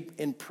again, be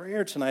in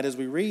prayer tonight as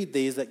we read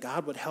these that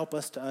God would help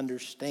us to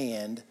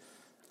understand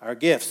our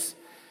gifts.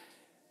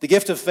 The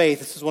gift of faith,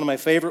 this is one of my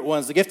favorite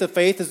ones. The gift of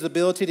faith is the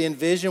ability to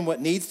envision what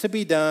needs to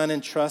be done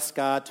and trust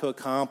God to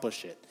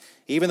accomplish it.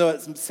 Even though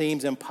it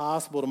seems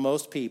impossible to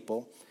most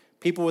people,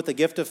 people with the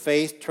gift of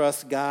faith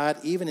trust God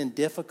even in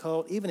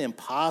difficult, even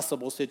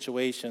impossible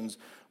situations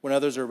when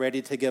others are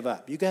ready to give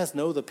up. You guys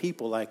know the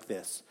people like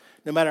this.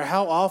 No matter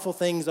how awful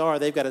things are,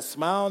 they've got a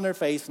smile on their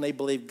face and they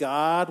believe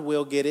God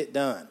will get it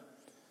done.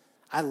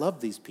 I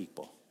love these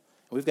people.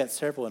 We've got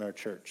several in our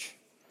church.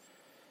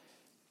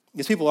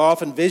 These people are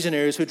often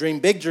visionaries who dream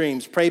big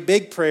dreams, pray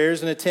big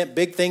prayers, and attempt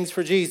big things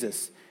for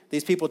Jesus.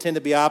 These people tend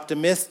to be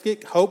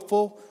optimistic,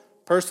 hopeful,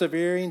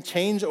 persevering,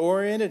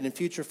 change-oriented, and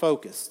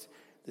future-focused.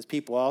 These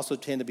people also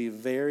tend to be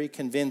very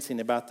convincing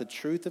about the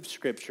truth of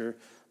Scripture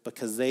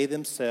because they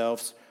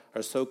themselves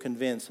are so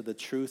convinced of the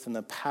truth and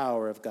the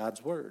power of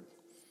God's Word.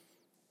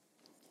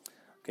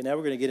 Okay, now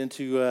we're going to get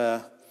into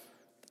the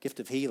gift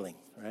of healing,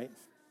 right?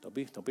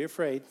 Don't be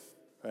afraid,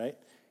 right?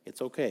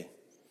 It's okay.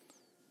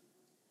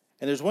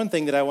 And there's one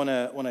thing that I want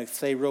to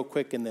say real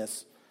quick in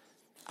this.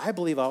 I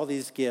believe all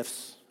these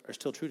gifts are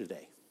still true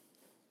today.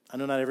 I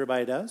know not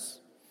everybody does,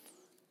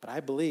 but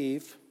I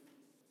believe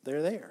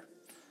they're there.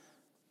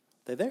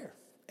 They're there.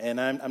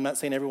 And I'm not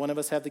saying every one of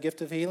us have the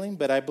gift of healing,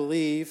 but I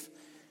believe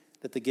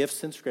that the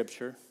gifts in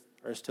Scripture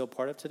are still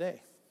part of today.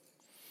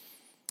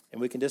 And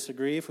we can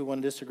disagree if we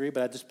want to disagree,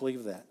 but I just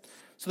believe that.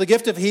 So the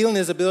gift of healing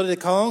is the ability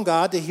to call on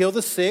God to heal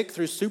the sick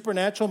through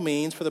supernatural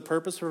means for the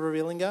purpose of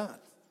revealing God.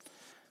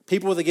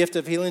 People with the gift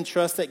of healing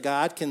trust that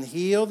God can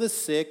heal the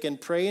sick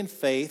and pray in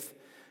faith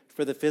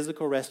for the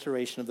physical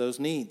restoration of those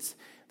needs.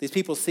 These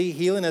people see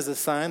healing as a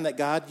sign that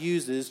God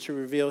uses to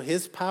reveal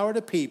his power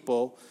to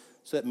people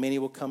so that many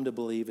will come to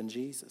believe in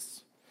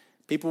Jesus.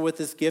 People with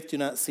this gift do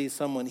not see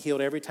someone healed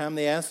every time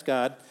they ask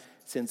God,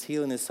 since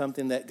healing is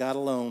something that God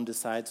alone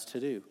decides to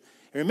do.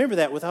 And remember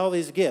that with all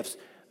these gifts.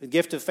 The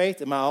gift of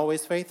faith, am I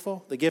always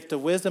faithful? The gift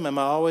of wisdom, am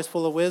I always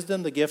full of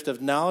wisdom? The gift of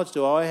knowledge,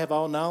 do I have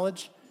all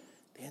knowledge?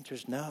 The answer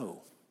is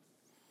no.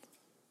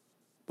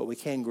 But we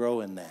can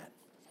grow in that.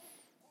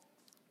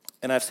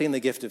 And I've seen the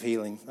gift of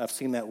healing. I've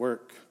seen that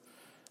work.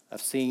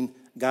 I've seen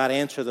God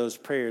answer those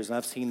prayers, and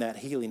I've seen that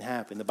healing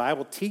happen. The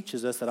Bible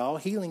teaches us that all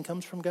healing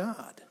comes from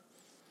God.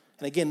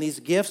 And again, these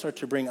gifts are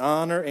to bring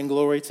honor and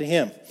glory to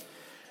him.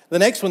 The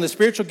next one, the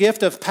spiritual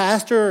gift of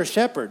pastor or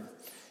shepherd.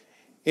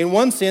 In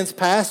one sense,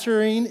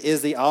 pastoring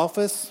is the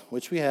office,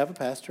 which we have a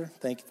pastor,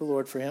 thank you the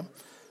Lord for him,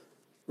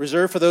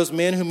 reserved for those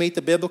men who meet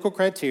the biblical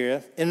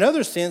criteria. In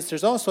another sense,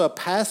 there's also a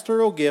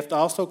pastoral gift,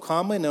 also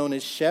commonly known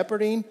as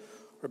shepherding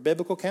or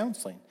biblical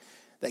counseling,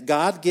 that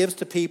God gives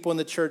to people in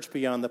the church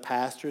beyond the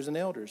pastors and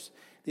elders.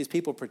 These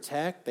people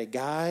protect, they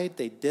guide,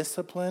 they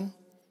disciple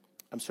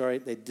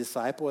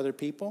other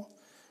people.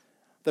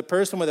 The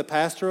person with a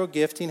pastoral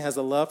gifting has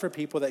a love for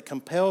people that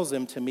compels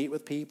them to meet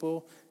with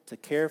people, to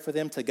care for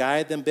them, to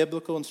guide them,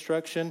 biblical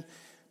instruction.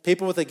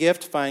 People with a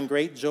gift find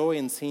great joy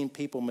in seeing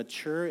people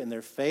mature in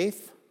their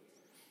faith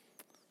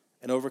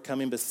and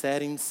overcoming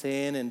besetting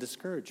sin and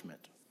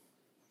discouragement.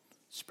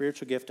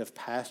 Spiritual gift of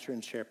pastor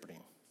and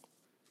shepherding.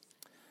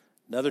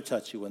 Another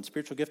touchy one,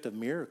 spiritual gift of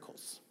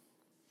miracles.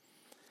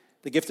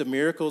 The gift of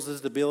miracles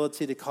is the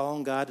ability to call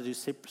on God to do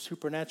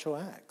supernatural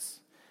acts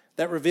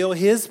that reveal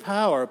his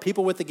power.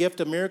 People with the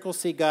gift of miracles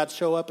see God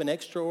show up in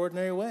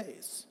extraordinary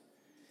ways.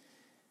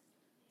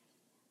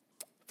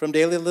 From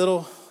daily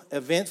little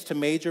events to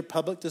major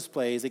public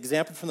displays,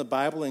 examples from the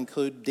Bible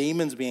include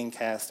demons being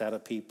cast out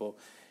of people,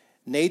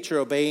 nature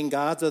obeying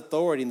God's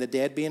authority, and the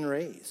dead being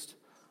raised.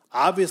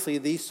 Obviously,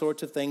 these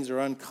sorts of things are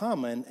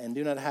uncommon and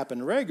do not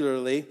happen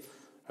regularly,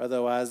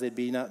 otherwise they'd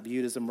be not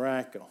viewed as a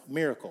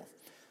miracle.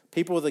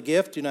 People with a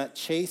gift do not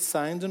chase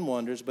signs and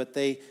wonders, but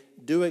they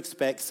do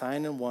expect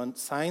signs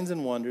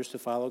and wonders to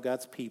follow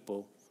God's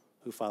people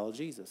who follow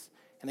Jesus.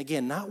 And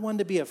again, not one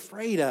to be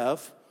afraid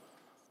of,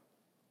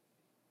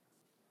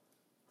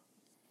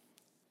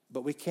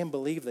 but we can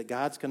believe that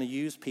God's going to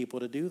use people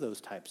to do those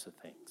types of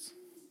things.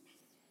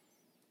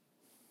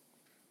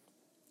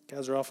 You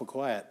guys are awful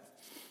quiet.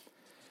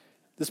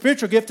 The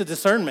spiritual gift of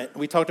discernment,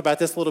 we talked about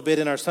this a little bit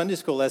in our Sunday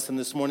school lesson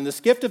this morning. This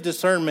gift of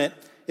discernment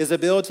is the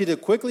ability to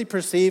quickly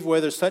perceive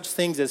whether such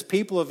things as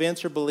people,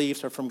 events, or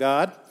beliefs are from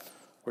God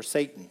or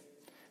Satan.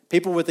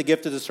 People with the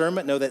gift of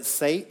discernment know that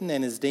Satan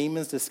and his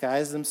demons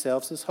disguise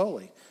themselves as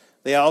holy.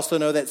 They also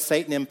know that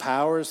Satan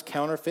empowers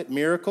counterfeit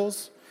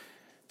miracles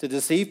to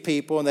deceive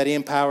people, and that he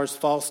empowers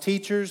false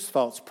teachers,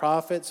 false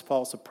prophets,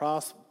 false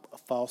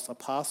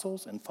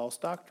apostles, and false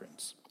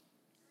doctrines.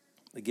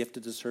 The gift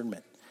of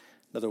discernment,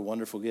 another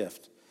wonderful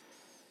gift.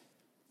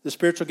 The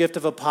spiritual gift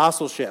of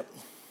apostleship.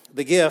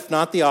 The gift,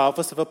 not the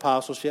office of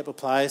apostleship,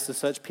 applies to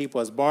such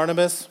people as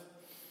Barnabas.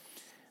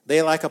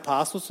 They, like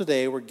apostles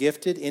today, were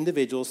gifted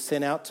individuals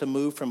sent out to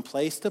move from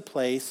place to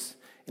place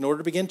in order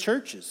to begin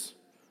churches,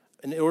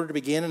 in order to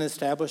begin and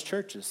establish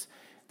churches.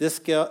 This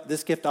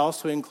gift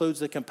also includes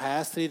the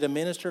capacity to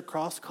minister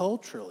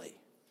cross-culturally.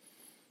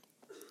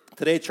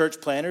 Today, church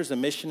planners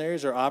and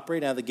missionaries are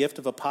operating out of the gift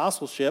of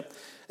apostleship,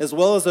 as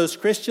well as those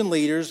Christian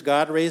leaders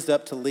God raised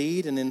up to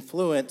lead and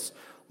influence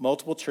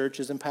multiple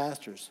churches and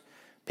pastors.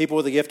 People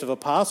with the gift of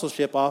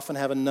apostleship often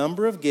have a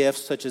number of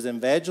gifts, such as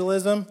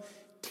evangelism,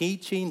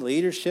 teaching,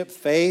 leadership,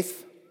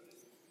 faith,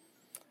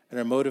 and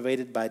are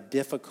motivated by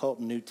difficult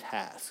new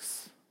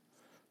tasks.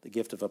 The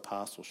gift of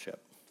apostleship.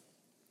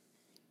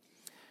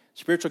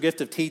 Spiritual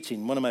gift of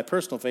teaching, one of my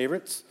personal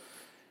favorites.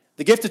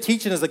 The gift of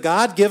teaching is a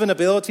God-given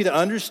ability to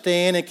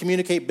understand and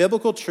communicate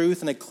biblical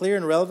truth in a clear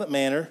and relevant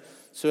manner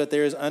so that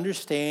there is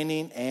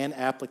understanding and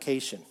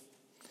application.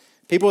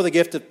 People with the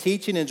gift of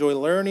teaching enjoy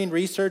learning,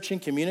 researching,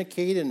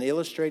 communicating, and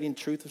illustrating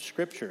truth of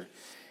Scripture.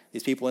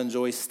 These people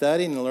enjoy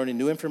studying and learning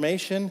new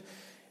information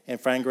and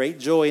find great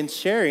joy in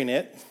sharing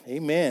it,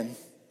 amen,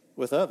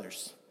 with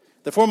others.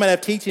 The format of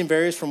teaching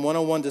varies from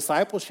one-on-one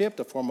discipleship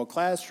to formal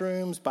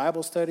classrooms,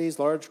 Bible studies,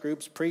 large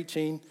groups,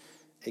 preaching,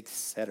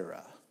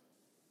 etc.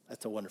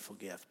 That's a wonderful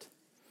gift.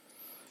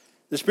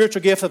 The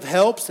spiritual gift of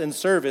helps and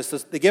service.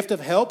 The gift of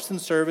helps and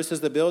service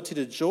is the ability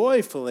to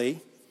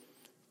joyfully,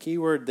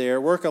 keyword there,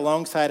 work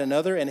alongside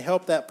another and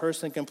help that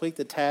person complete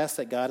the task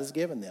that God has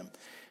given them.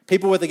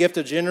 People with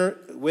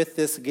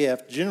this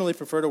gift generally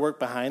prefer to work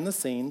behind the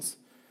scenes.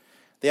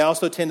 They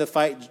also tend to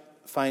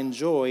find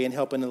joy in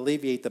helping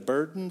alleviate the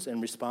burdens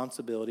and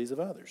responsibilities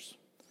of others.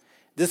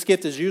 This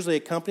gift is usually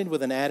accompanied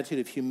with an attitude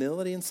of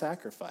humility and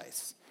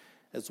sacrifice,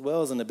 as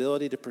well as an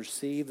ability to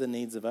perceive the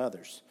needs of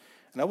others.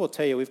 And I will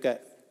tell you, we've got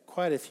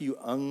quite a few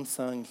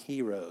unsung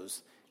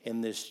heroes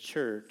in this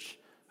church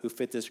who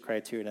fit this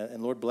criteria,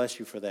 and Lord bless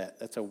you for that.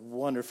 That's a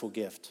wonderful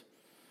gift.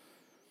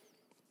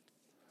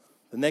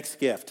 The next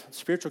gift,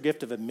 spiritual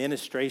gift of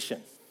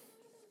administration.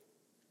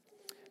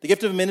 The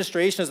gift of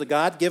administration is a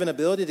God-given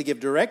ability to give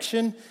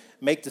direction,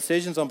 make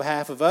decisions on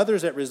behalf of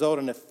others that result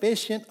in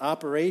efficient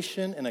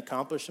operation and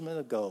accomplishment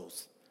of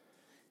goals.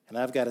 And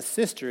I've got a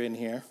sister in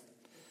here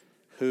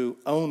who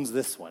owns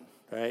this one,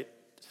 right?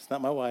 It's not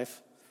my wife.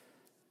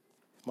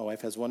 My wife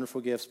has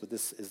wonderful gifts, but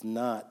this is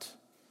not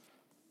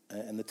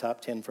in the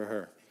top 10 for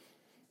her.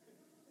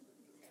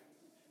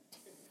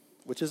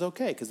 Which is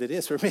okay, because it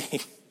is for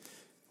me.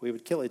 We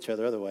would kill each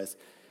other otherwise.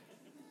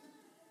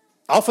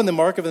 Often the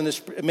mark of an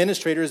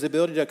administrator is the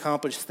ability to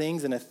accomplish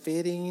things in a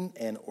fitting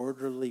and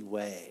orderly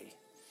way.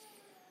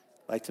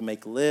 Like to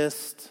make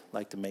lists,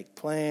 like to make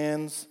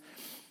plans.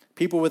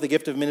 People with the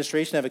gift of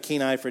administration have a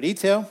keen eye for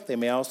detail. They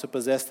may also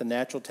possess the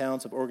natural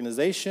talents of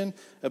organization,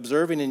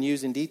 observing and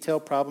using detail,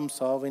 problem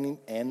solving,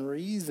 and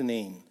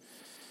reasoning.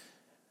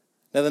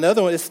 Now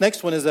this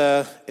next one is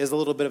a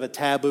little bit of a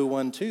taboo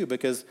one too,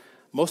 because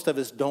most of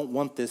us don't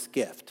want this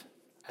gift.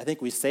 I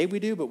think we say we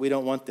do, but we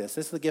don't want this.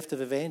 This is the gift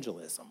of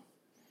evangelism.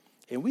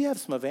 And we have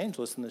some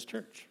evangelists in this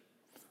church.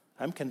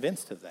 I'm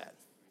convinced of that.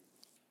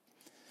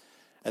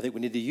 I think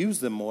we need to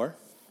use them more,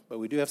 but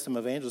we do have some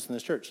evangelists in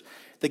this church.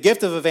 The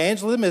gift of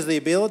evangelism is the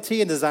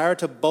ability and desire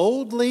to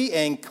boldly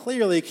and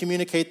clearly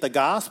communicate the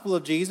gospel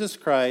of Jesus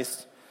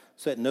Christ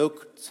so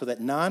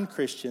that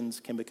non-Christians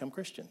can become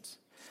Christians.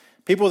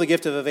 People with the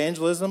gift of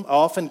evangelism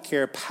often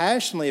care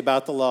passionately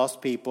about the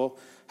lost people,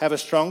 have a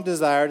strong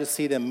desire to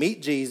see them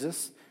meet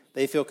Jesus.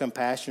 They feel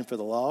compassion for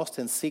the lost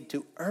and seek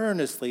to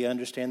earnestly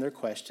understand their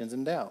questions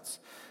and doubts.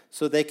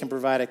 so they can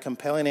provide a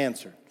compelling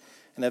answer.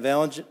 An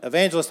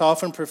evangelist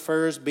often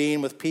prefers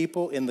being with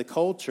people in the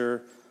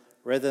culture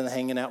rather than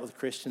hanging out with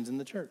Christians in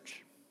the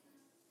church,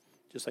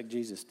 just like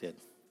Jesus did.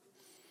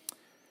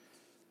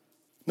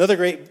 Another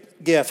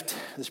great gift,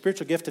 the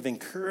spiritual gift of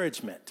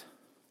encouragement.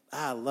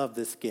 I love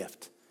this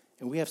gift,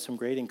 and we have some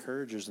great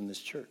encouragers in this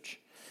church.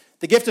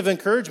 The gift of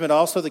encouragement,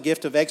 also the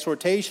gift of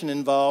exhortation,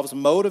 involves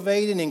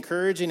motivating,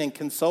 encouraging, and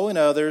consoling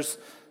others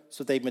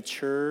so they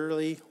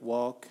maturely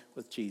walk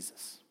with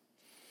Jesus.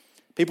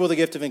 People with the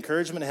gift of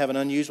encouragement have an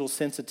unusual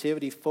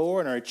sensitivity for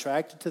and are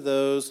attracted to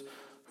those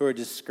who are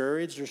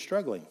discouraged or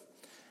struggling.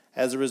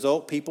 As a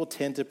result, people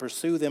tend to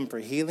pursue them for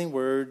healing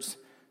words,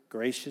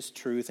 gracious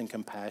truth, and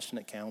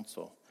compassionate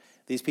counsel.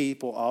 These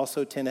people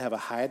also tend to have a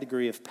high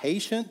degree of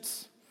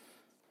patience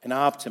and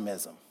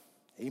optimism.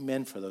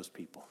 Amen for those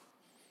people.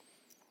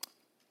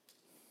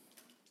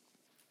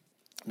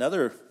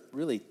 Another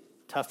really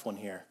tough one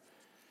here.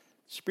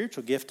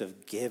 Spiritual gift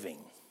of giving,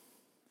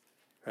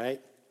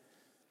 right?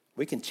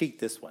 We can cheat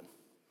this one.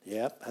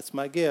 Yep, that's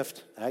my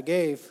gift. I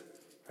gave,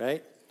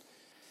 right?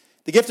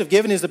 The gift of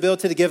giving is the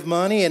ability to give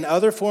money and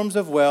other forms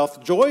of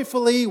wealth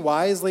joyfully,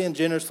 wisely, and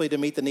generously to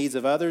meet the needs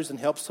of others and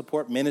help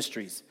support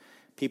ministries.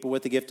 People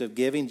with the gift of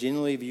giving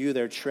generally view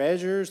their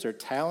treasures, their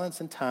talents,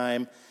 and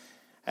time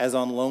as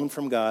on loan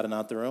from God and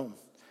not their own.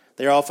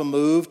 They are often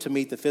moved to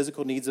meet the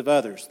physical needs of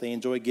others. They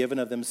enjoy giving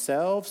of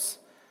themselves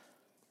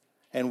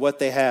and what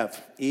they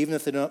have. Even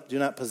if they do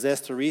not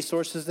possess the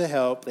resources to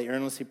help, they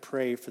earnestly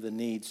pray for the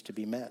needs to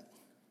be met.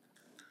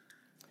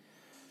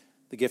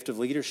 The gift of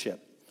leadership.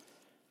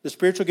 The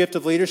spiritual gift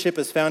of leadership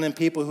is found in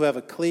people who have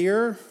a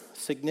clear,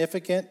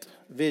 significant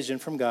vision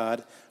from God,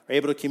 are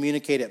able to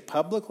communicate it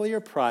publicly or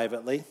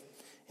privately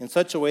in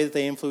such a way that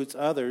they influence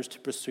others to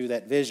pursue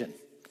that vision.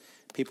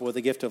 People with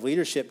the gift of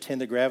leadership tend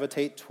to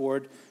gravitate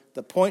toward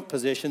the point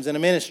positions in a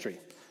ministry.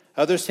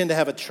 Others tend to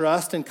have a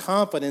trust and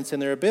confidence in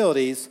their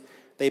abilities.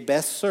 They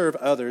best serve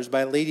others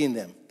by leading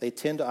them. They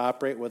tend to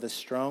operate with a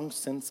strong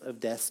sense of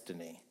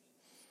destiny.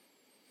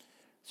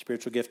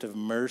 Spiritual gift of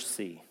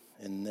mercy.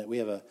 And we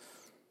have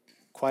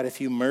quite a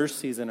few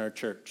mercies in our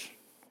church.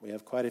 We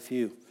have quite a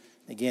few.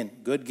 Again,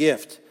 good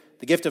gift.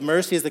 The gift of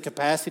mercy is the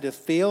capacity to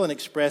feel and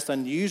express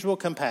unusual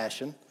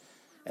compassion.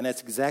 And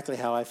that's exactly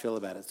how I feel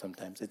about it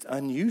sometimes. It's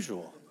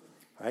unusual,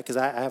 right? Because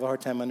I have a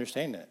hard time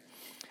understanding it.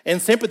 And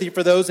sympathy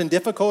for those in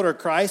difficult or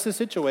crisis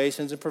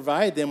situations and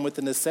provide them with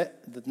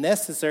the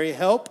necessary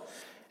help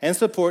and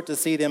support to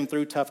see them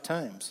through tough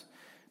times.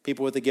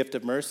 People with the gift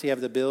of mercy have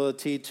the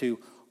ability to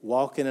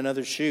walk in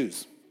another's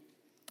shoes.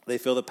 They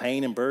feel the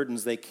pain and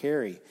burdens they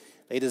carry.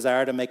 They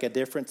desire to make a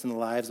difference in the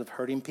lives of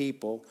hurting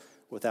people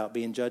without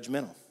being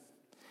judgmental.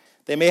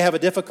 They may have a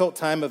difficult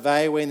time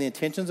evaluating the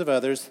intentions of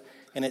others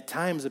and at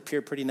times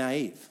appear pretty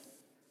naive.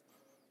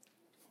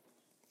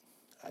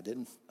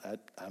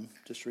 I'm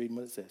just reading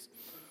what it says.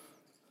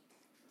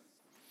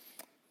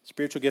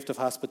 Spiritual gift of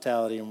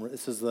hospitality, and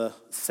this is the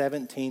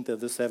 17th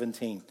of the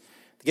 17.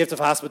 The gift of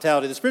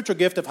hospitality. The spiritual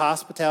gift of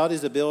hospitality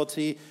is the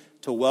ability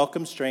to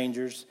welcome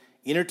strangers,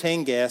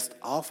 entertain guests,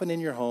 often in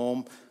your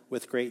home,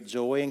 with great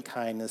joy and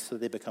kindness so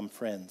they become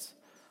friends.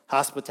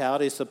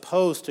 Hospitality is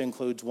supposed to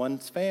include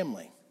one's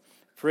family,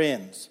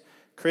 friends,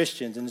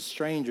 Christians, and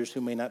strangers who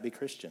may not be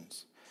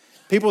Christians.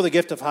 People with the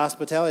gift of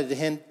hospitality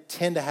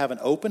tend to have an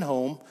open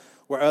home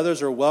where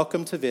others are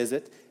welcome to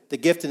visit. The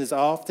gift is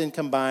often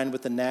combined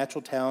with the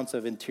natural talents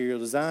of interior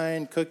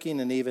design, cooking,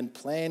 and even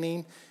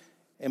planning.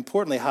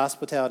 Importantly,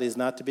 hospitality is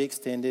not to be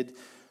extended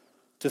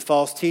to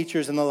false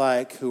teachers and the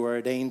like who are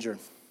a danger.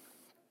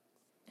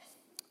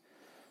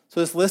 So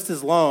this list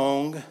is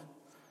long,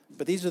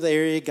 but these are the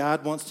areas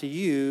God wants to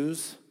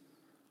use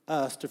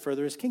us to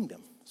further his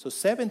kingdom. So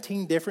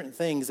 17 different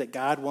things that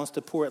God wants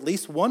to pour at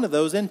least one of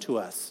those into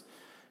us,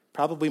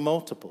 probably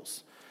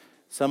multiples,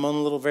 some on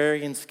a little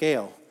varying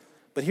scale.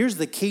 But here's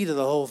the key to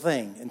the whole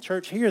thing. And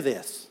church, hear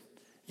this.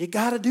 You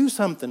got to do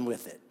something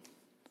with it.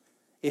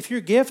 If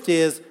your gift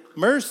is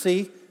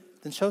mercy,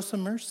 then show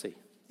some mercy.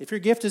 If your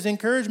gift is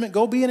encouragement,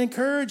 go be an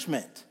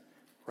encouragement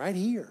right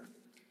here.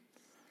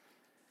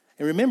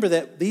 And remember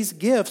that these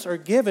gifts are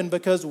given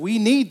because we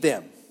need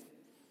them.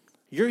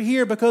 You're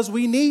here because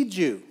we need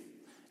you.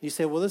 You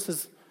say, well,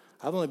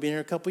 I've only been here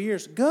a couple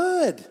years.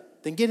 Good.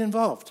 Then get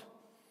involved.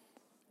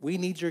 We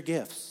need your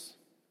gifts.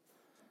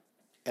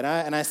 And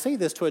I say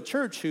this to a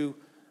church who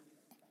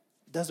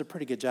does a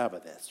pretty good job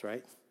of this,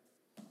 right?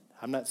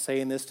 I'm not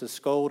saying this to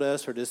scold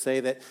us or to say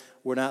that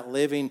we're not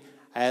living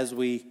as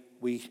we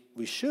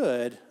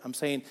should. I'm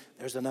saying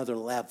there's another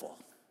level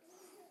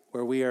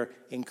where we are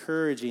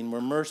encouraging,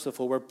 we're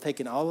merciful, we're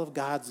taking all of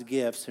God's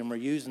gifts and we're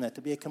using that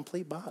to be a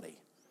complete body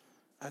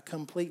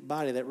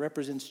that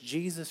represents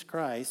Jesus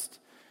Christ,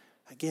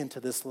 again, to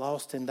this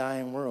lost and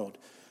dying world.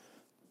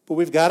 But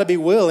we've got to be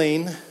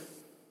willing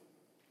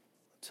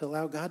to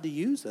allow God to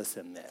use us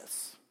in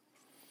this.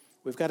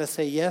 We've got to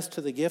say yes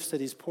to the gifts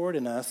that he's poured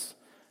in us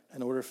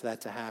in order for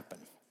that to happen.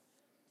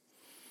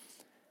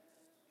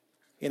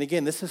 And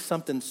again, this is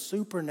something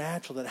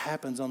supernatural that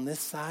happens on this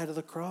side of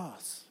the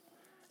cross.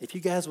 If you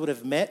guys would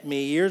have met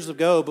me years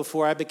ago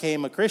before I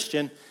became a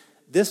Christian,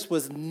 this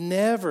was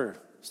never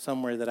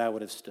somewhere that I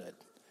would have stood.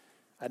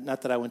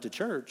 Not that I went to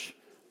church,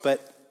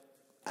 but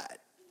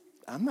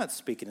I'm not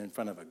speaking in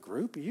front of a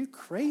group. Are you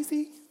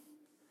crazy?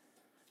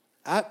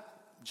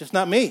 Just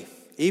not me.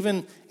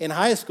 Even in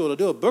high school, to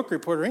do a book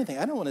report or anything,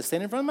 I don't want to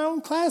stand in front of my own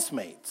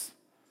classmates.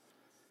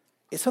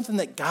 It's something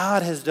that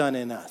God has done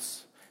in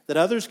us, that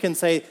others can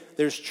say,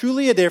 there's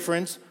truly a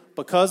difference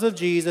because of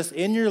Jesus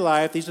in your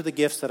life. These are the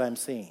gifts that I'm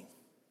seeing.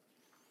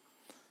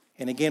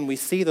 And again, we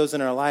see those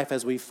in our life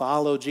as we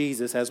follow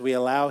Jesus, as we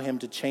allow him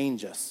to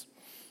change us.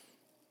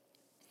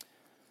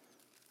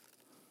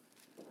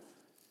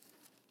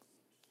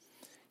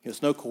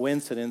 It's no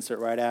coincidence that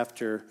right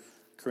after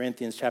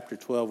Corinthians chapter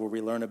 12, where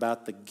we learn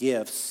about the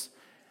gifts,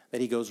 that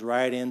he goes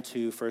right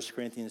into 1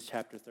 Corinthians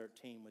chapter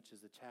 13, which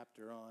is a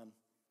chapter on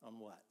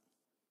what?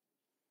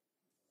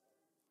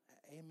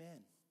 Amen.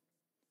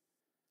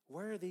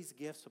 Where are these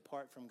gifts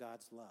apart from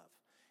God's love?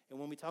 And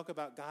when we talk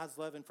about God's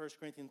love in 1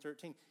 Corinthians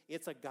 13,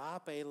 it's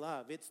agape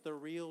love. It's the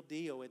real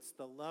deal. It's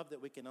the love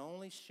that we can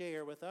only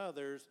share with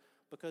others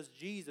because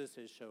Jesus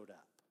has showed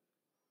up.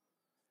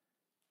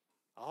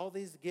 All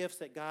these gifts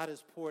that God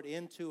has poured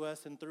into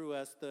us and through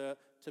us to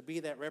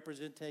be that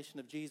representation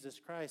of Jesus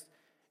Christ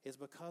is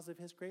because of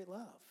his great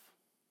love.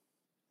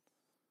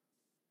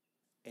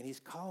 And he's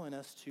calling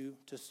us to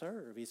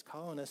serve. He's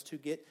calling us to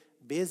get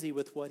busy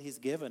with what he's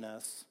given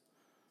us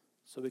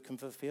so we can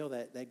fulfill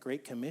that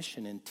great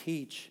commission and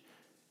teach,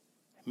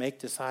 make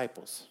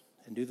disciples,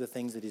 and do the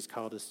things that he's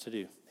called us to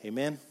do.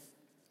 Amen?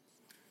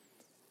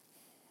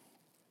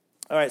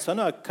 All right, so I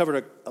know I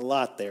covered a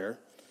lot there.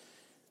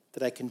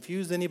 Did I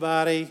confuse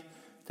anybody?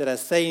 Did I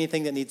say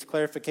anything that needs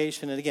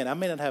clarification? And again, I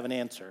may not have an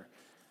answer.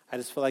 I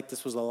just feel like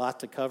this was a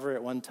lot to cover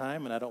at one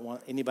time, and I don't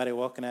want anybody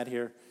walking out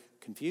here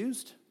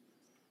confused.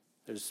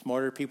 There's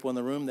smarter people in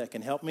the room that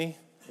can help me.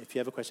 If you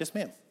have a question. Yes,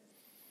 ma'am.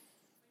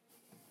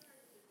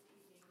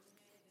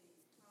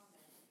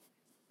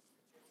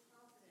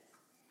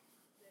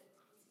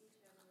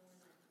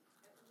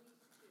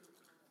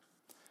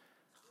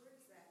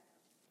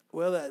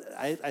 Well,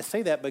 I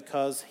say that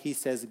because he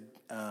says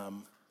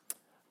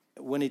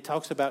when he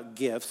talks about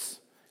gifts,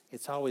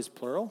 it's always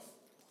plural.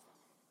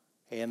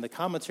 And the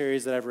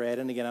commentaries that I've read,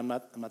 and again, I'm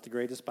not the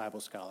greatest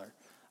Bible scholar,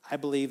 I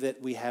believe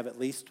that we have at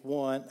least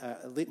one,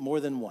 more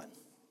than one.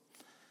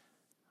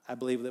 I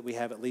believe that we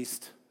have at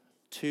least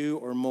two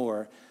or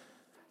more.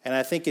 And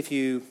I think if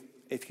you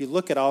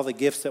look at all the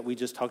gifts that we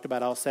just talked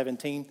about, all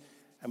 17,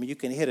 I mean, you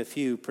can hit a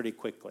few pretty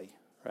quickly,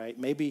 right?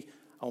 Maybe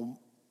on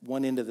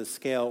one end of the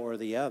scale or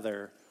the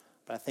other,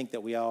 but I think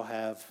that we all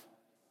have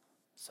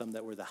some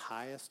that we're the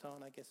highest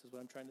on, I guess is what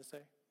I'm trying to say.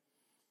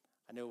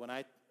 I know when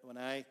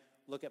I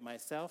look at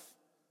myself,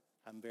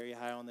 I'm very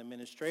high on the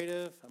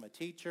administrative, I'm a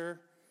teacher,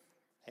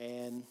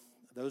 and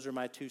those are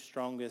my two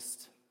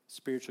strongest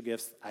spiritual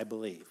gifts, I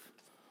believe.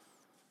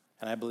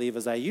 And I believe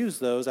as I use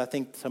those, I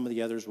think some of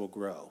the others will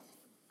grow.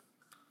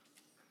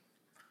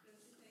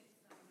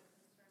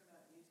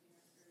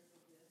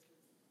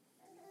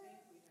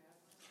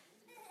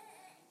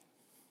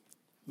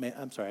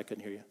 I'm sorry, I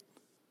couldn't hear you.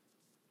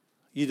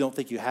 You don't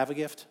think you have a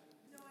gift?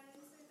 No, I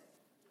didn't say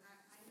that.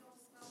 I know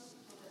some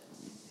people that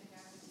think I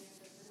have a gift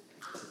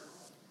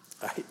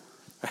that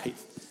Right.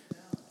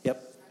 Yep.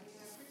 I mean,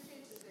 I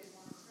appreciate that they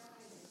want to try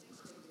and they think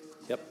they do.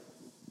 Yep.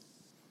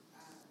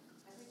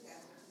 I think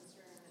that's a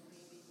concern that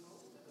maybe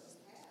most of us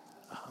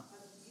have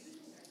of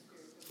using our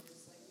spiritual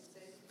gifts, like you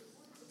say,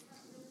 because it's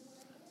not really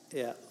what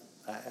I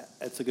have. Yeah,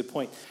 that's a good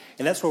point.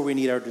 And that's where we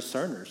need our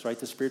discerners, right?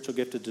 The spiritual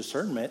gift of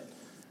discernment.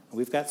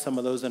 We've got some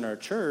of those in our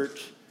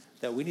church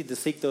that we need to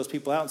seek those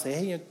people out and say,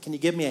 hey, can you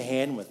give me a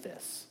hand with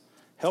this?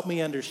 Help me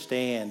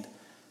understand.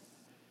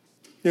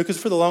 Because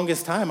for the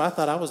longest time, I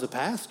thought I was a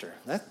pastor.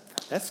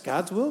 That's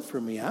God's will for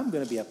me. I'm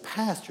going to be a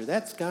pastor.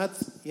 That's God's,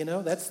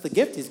 that's the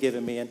gift he's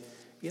given me. And,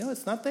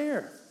 it's not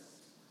there.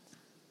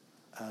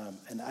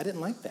 And I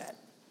didn't like that.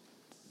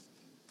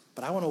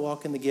 But I want to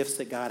walk in the gifts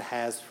that God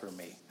has for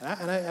me.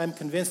 And I'm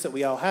convinced that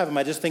we all have them.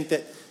 I just think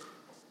that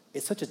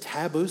it's such a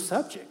taboo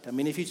subject. I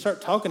mean, if you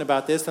start talking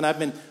about this, and I've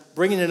been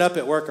bringing it up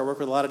at work. I work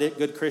with a lot of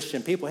good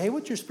Christian people. Hey,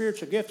 what's your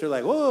spiritual gift? They're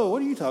like, whoa,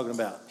 what are you talking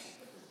about?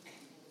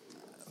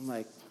 I'm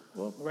like,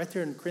 well, right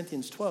there in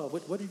Corinthians 12,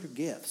 what are your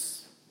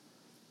gifts?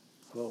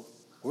 Well,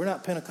 we're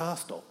not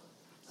Pentecostal.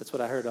 That's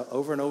what I heard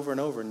over and over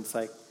and over. And it's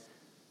like,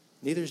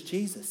 neither is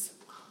Jesus,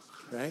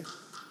 right?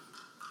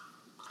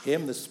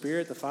 Him, the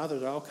Spirit, the Father,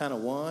 they're all kind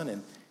of one.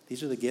 And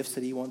these are the gifts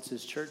that he wants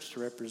his church to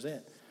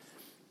represent.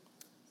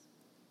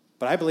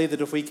 But I believe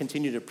that if we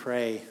continue to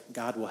pray,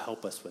 God will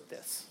help us with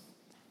this.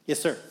 Yes,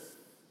 sir.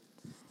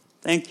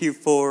 Thank you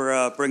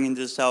for bringing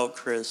this out,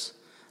 Kris.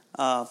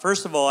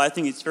 First of all, I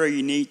think it's very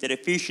unique that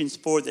Ephesians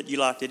 4 that you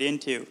locked it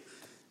into.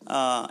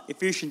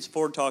 Ephesians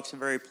 4 talks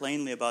very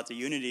plainly about the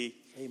unity.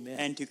 Amen.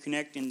 And to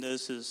connect in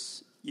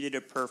this you did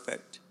it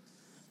perfect.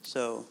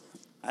 So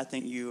I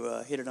think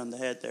you hit it on the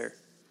head there.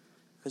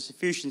 Because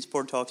Ephesians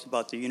 4 talks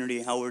about the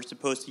unity, how we're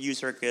supposed to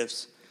use our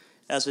gifts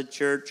as a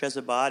church, as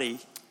a body,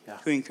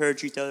 to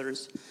encourage each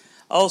others.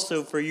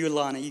 Also, for you,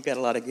 Lana, you got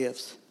a lot of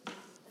gifts.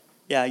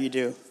 Yeah, you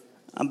do.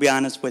 I'll be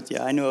honest with you.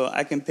 I know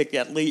I can pick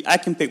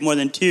more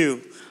than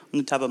 2 on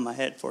the top of my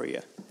head for you.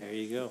 There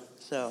you go.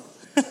 So,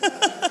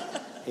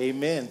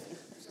 Amen.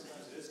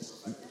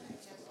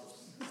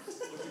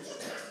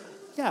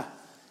 Yeah.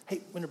 Hey,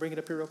 want to bring it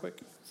up here real quick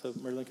so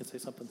Merlin can say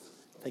something?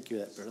 Thank you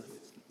for that, Merlin.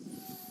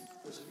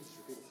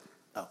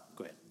 Oh,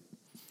 go ahead.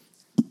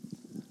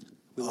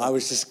 I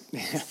was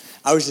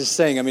just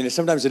saying, I mean,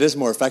 sometimes it is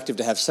more effective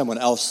to have someone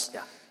else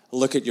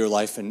look at your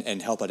life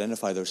and help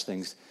identify those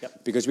things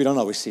because we don't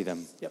always see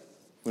them. Yep.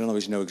 We don't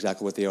always know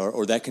exactly what they are,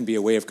 or that can be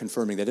a way of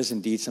confirming that is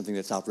indeed something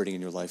that's operating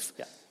in your life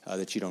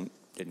that you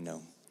didn't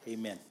know.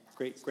 Amen.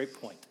 Great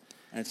point.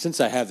 And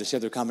since I have this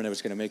other comment I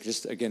was going to make,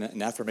 just again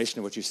an affirmation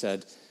of what you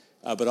said,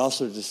 but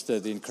also just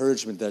the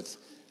encouragement that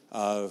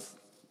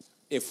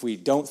if we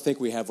don't think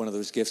we have one of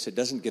those gifts, it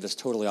doesn't get us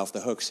totally off the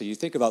hook. So you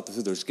think about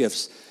through those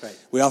gifts. Right.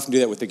 We often do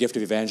that with the gift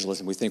of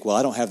evangelism. We think, well,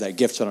 I don't have that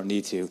gift, so I don't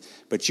need to.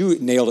 But you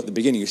nailed it at the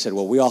beginning. You said,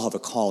 well, we all have a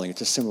calling. It's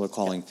a similar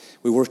calling.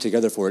 We work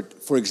together for it.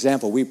 For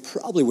example, we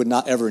probably would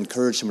not ever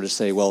encourage someone to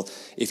say, well,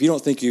 if you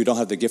don't think you don't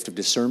have the gift of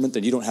discernment,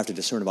 then you don't have to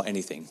discern about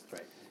anything.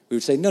 Right. We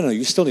would say, no,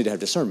 you still need to have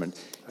discernment.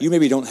 Right. You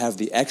maybe don't have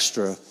the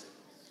extra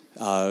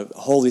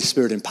Holy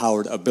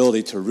Spirit-empowered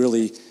ability to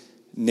really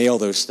nail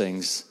those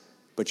things,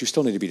 but you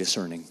still need to be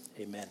discerning.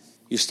 Amen.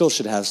 You still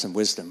should have some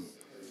wisdom.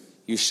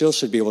 You still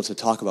should be able to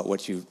talk about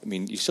you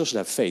still should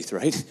have faith,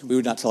 right? We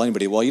would not tell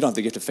anybody, well, you don't have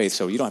the gift of faith,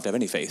 so you don't have to have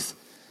any faith.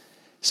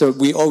 So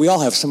we all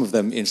have some of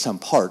them in some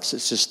parts.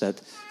 It's just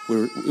that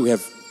we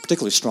have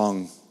particularly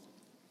strong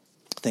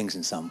things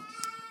in some.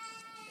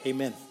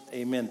 Amen.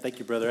 Thank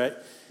you, brother.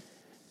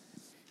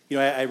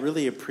 I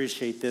really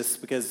appreciate this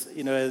because,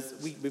 as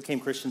we became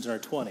Christians in our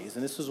 20s,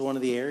 and this was one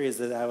of the areas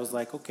that I was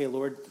like, okay,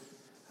 Lord,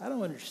 I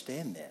don't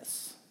understand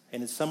this.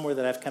 And it's somewhere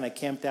that I've kind of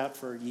camped out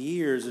for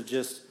years of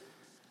just,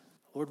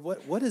 Lord,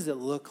 what does it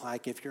look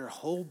like if your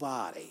whole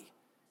body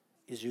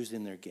is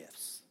using their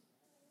gifts?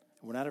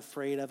 We're not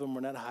afraid of them. We're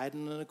not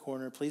hiding in a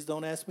corner. Please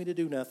don't ask me to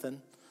do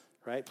nothing,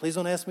 right? Please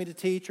don't ask me to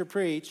teach or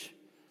preach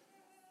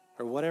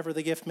or whatever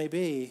the gift may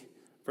be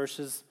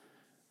versus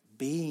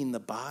being the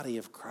body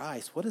of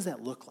Christ. What does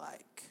that look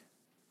like?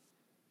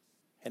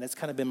 And it's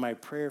kind of been my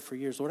prayer for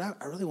years. Lord, I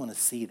really want to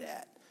see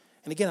that.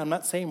 And again, I'm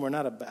not saying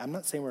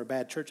we're a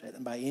bad church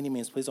by any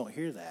means. Please don't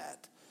hear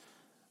that.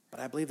 But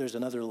I believe there's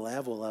another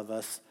level of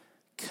us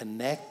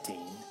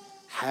connecting,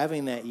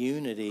 having that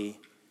unity,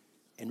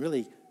 and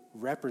really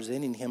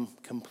representing him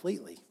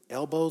completely,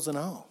 elbows and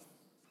all.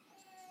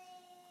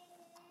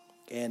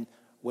 And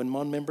when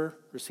one member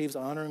receives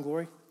honor and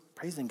glory,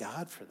 praising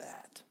God for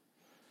that.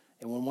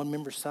 And when one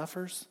member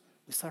suffers,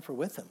 we suffer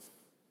with him.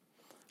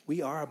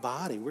 We are a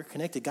body. We're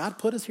connected. God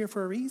put us here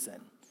for a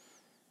reason.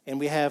 And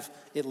we have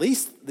at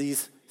least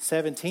these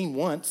 17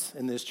 once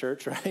in this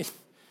church, right?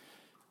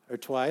 Or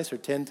twice or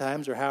 10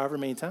 times or however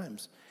many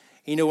times.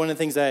 One of the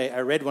things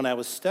I read when I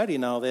was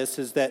studying all this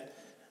is that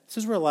this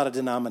is where a lot of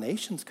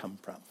denominations come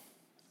from.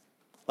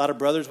 A lot of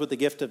brothers with the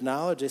gift of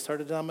knowledge, they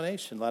started a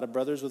denomination. A lot of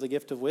brothers with the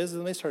gift of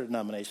wisdom, they started a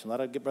denomination. A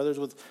lot of brothers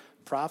with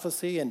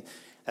prophecy, and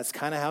that's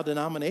kind of how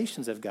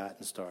denominations have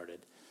gotten started.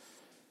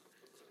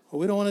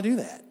 Well, we don't want to do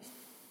that.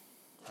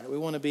 Right? We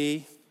want to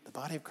be the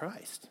body of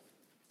Christ.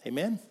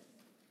 Amen?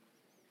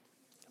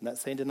 I'm not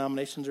saying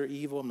denominations are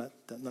evil. I'm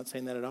not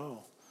saying that at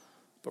all.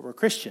 But we're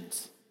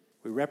Christians.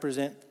 We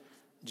represent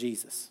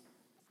Jesus.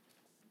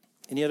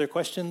 Any other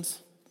questions?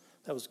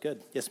 That was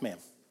good. Yes, ma'am.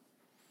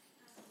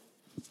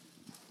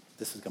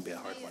 This is going to be a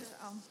hard one.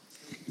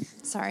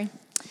 Sorry.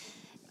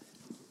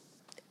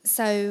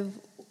 So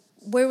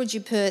where would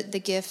you put the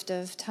gift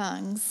of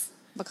tongues?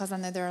 Because I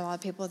know there are a lot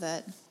of people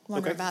that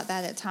wonder about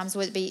that at times.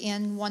 Would it be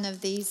in one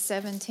of these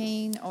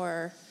 17?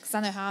 Or, because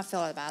I know how I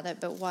feel about it,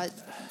 but what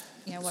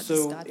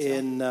does God say?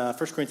 In 1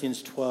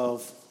 Corinthians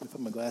 12, let me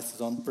put my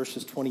glasses on,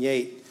 verses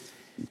 28,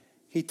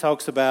 he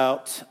talks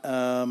about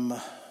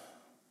the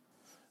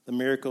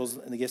miracles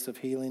and the gifts of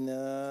healing.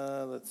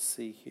 Let's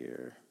see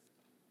here.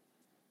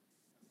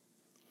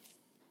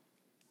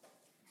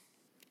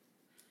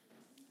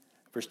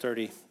 Verse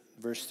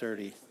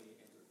 30.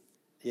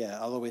 Yeah,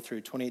 all the way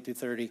through 28 through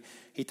 30.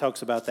 He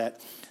talks about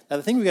that. Now,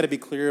 the thing we got to be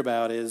clear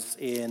about is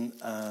in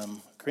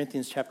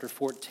Corinthians chapter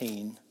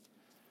 14,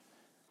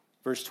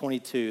 verse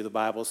 22, the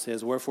Bible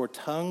says, "Wherefore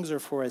tongues are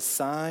for a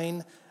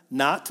sign,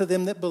 not to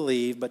them that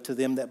believe, but to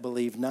them that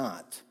believe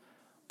not.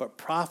 But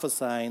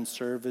prophesying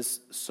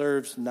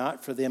serves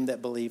not for them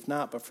that believe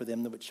not, but for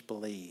them which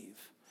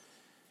believe."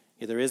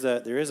 Yeah, there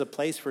is a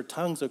place for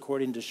tongues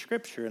according to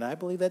Scripture, and I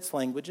believe that's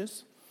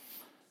languages,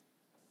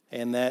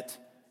 and that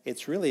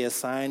it's really a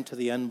sign to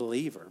the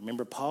unbeliever.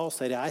 Remember, Paul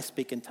said, "I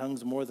speak in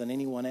tongues more than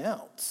anyone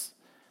else."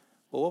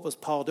 Well, what was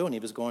Paul doing? He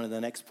was going to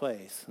the next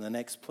place, and the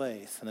next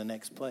place, and the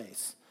next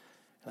place.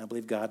 And I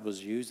believe God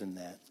was using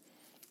that.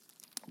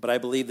 But I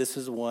believe this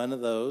is one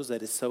of those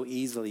that is so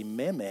easily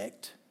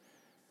mimicked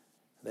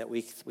that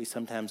we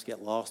sometimes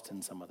get lost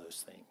in some of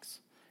those things.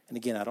 And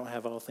again, I don't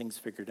have all things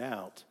figured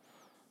out,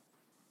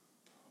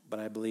 but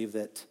I believe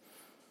that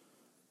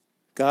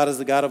God is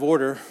the God of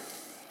order,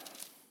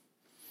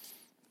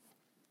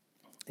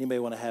 Anybody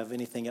want to have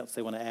anything else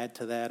they want to add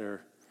to that,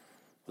 or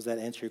was that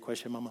answer your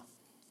question, Mama?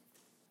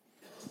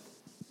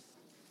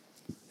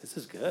 This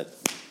is good.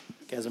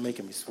 You guys are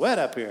making me sweat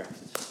up here.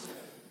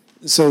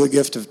 So the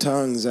gift of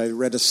tongues, I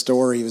read a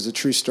story. It was a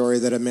true story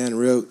that a man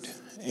wrote,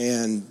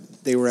 and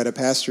they were at a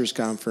pastor's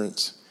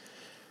conference.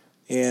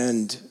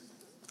 And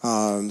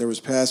there was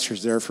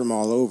pastors there from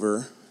all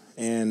over,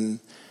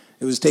 and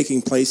it was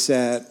taking place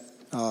at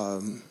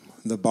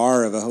the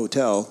bar of a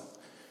hotel.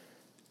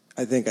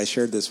 I think I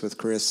shared this with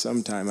Kris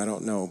sometime. I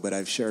don't know, but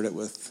I've shared it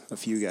with a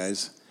few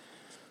guys.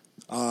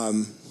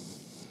 And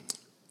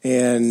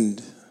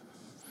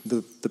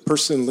the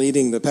person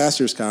leading the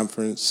pastors'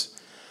 conference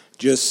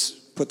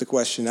just put the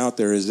question out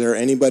there, is there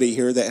anybody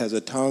here that has a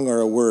tongue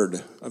or a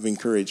word of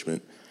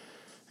encouragement?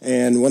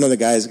 And one of the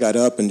guys got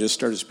up and just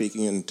started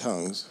speaking in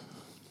tongues.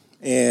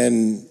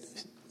 And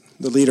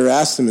the leader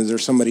asked him, is there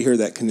somebody here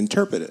that can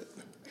interpret it?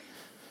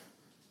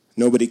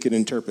 Nobody could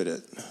interpret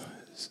it.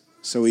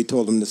 So he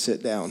told him to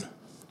sit down.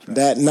 Right.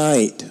 That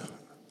night,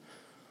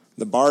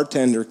 the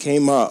bartender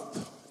came up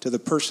to the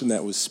person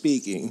that was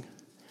speaking,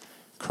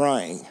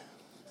 crying.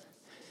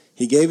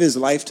 He gave his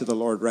life to the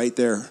Lord right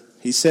there.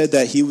 He said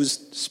that he was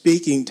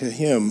speaking to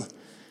him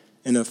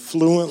in a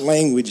fluent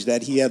language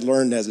that he had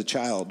learned as a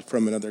child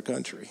from another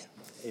country.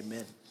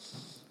 Amen.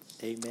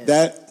 Amen.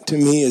 That, to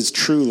me, is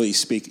truly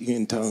speaking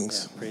in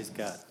tongues. Yeah, praise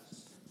God.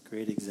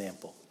 Great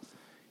example.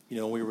 You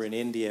know, when we were in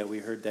India, we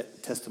heard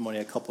that testimony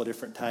a couple of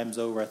different times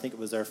over. I think it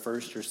was our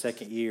first or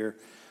second year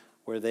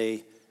where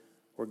they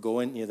were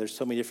going, there's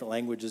so many different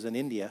languages in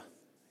India,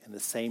 and the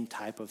same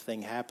type of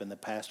thing happened. The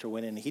pastor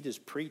went in and he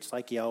just preached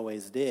like he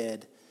always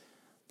did,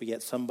 but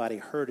yet somebody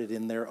heard it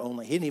in their own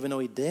language. He didn't even know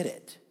he did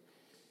it.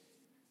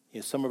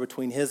 Somewhere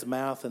between his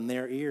mouth and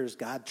their ears,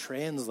 God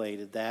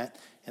translated that,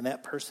 and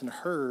that person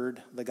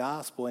heard the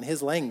gospel in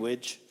his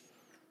language,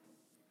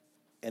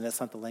 and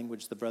that's not the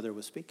language the brother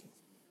was speaking.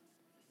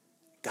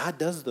 God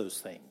does those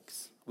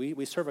things.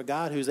 We serve a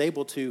God who's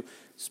able to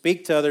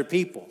speak to other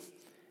people.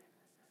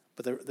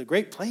 But the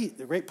great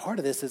part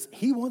of this is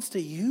he wants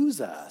to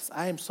use us.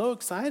 I am so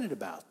excited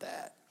about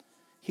that.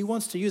 He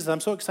wants to use us.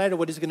 I'm so excited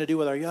what he's going to do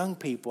with our young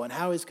people and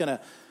how he's going to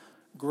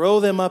grow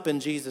them up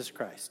in Jesus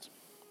Christ.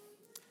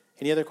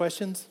 Any other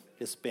questions?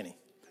 Yes, Benny.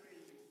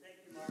 Thank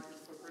you, Marcus,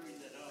 for bringing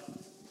that up.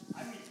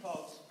 It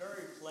talks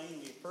very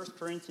plainly, 1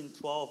 Corinthians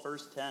 12,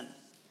 verse 10,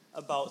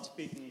 about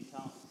speaking in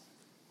tongues.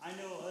 I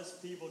know us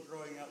people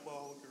growing up, a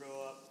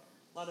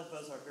lot of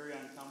us are very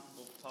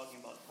uncomfortable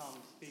talking about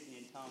tongues, speaking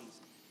in tongues.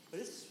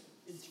 But it's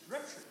in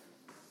Scripture.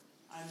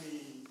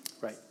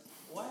 Right.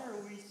 Why are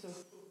we so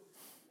nervous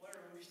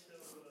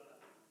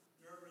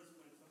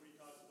when somebody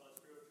talks about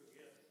spiritual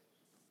gifts?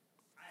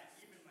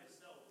 Even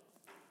myself,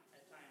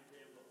 at times,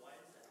 but why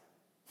is that?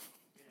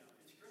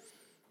 In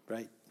Scripture.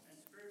 Right. And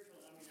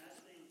spiritual, I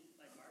think,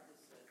 like Marcus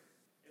said,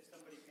 if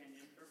somebody can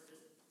interpret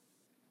it,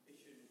 it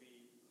shouldn't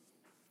be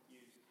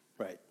used.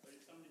 Right. But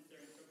if somebody's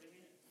there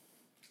interpreting it,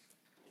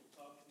 it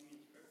talks to me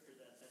in Scripture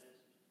that is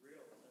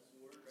real. That's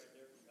the word right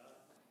there from God.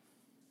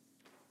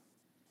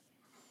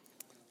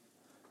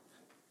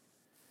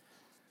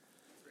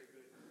 Very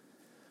good.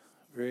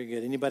 Very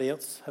good. Anybody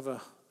else have a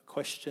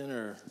question,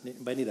 or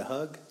anybody need a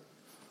hug?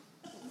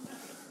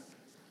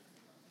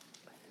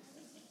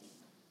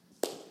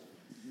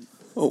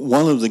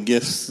 One of the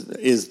gifts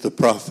is the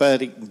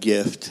prophetic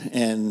gift,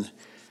 and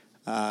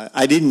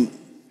I didn't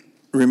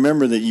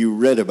remember that you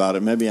read about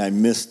it. Maybe I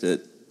missed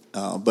it,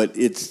 but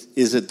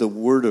is it the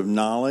word of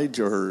knowledge,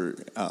 or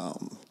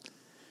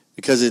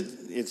because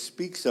it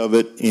speaks of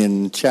it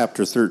in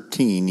chapter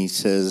 13. He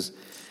says,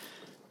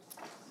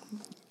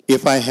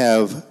 if I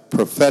have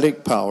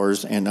prophetic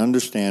powers and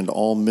understand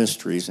all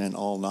mysteries and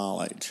all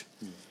knowledge.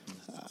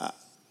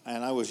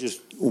 And I was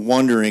just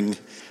wondering,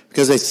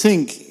 because I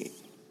think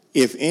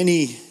if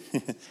any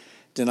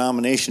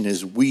denomination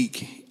is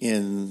weak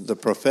in the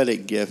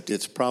prophetic gift,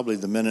 it's probably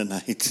the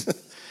Mennonites.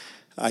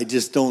 I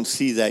just don't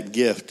see that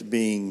gift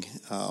being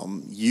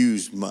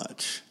used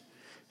much.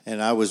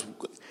 And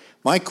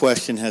my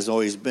question has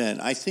always been,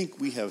 I think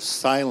we have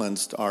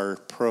silenced our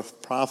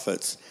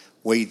prophets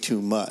way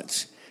too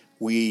much.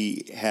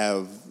 We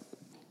have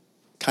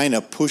kind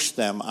of pushed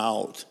them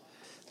out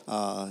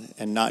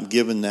and not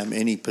given them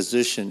any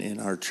position in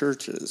our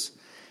churches.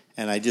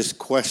 And I just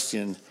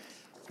question,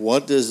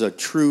 what does a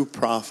true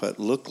prophet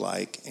look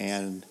like,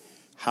 and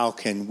how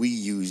can we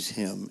use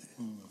him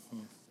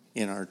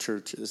in our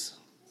churches?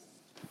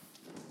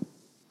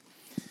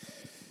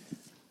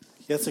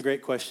 That's a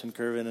great question,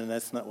 Kervin, and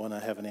that's not one I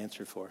have an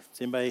answer for.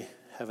 Does anybody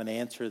have an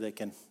answer that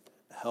can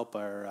help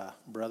our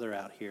brother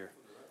out here?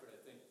 I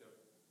think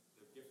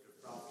the gift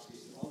of prophecy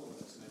is the only one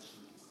that's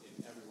mentioned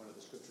in every one of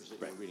the scriptures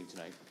that we're reading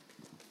tonight.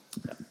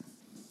 Yeah,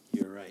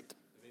 you're right.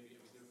 I'm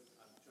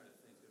trying to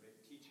think. Maybe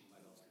teaching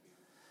might also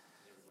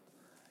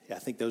be. Yeah, I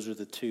think those are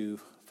the two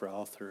for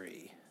all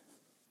three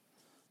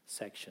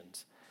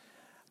sections.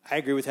 I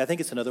agree with you. I think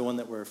it's another one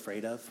that we're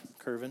afraid of,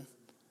 Kervin.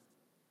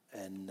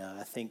 And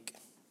I think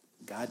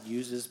God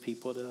uses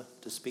people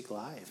to speak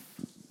life.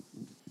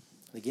 And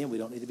again, we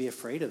don't need to be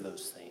afraid of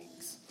those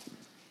things.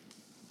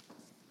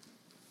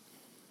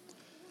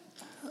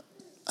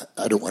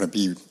 I don't want to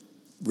be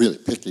really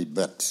picky,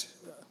 but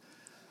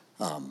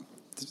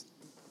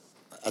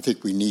I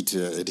think we need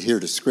to adhere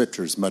to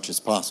Scripture as much as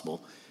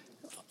possible.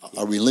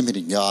 Are we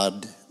limiting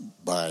God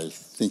by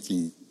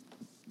thinking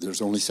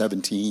there's only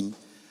 17?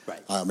 Right.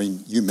 I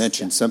mean, you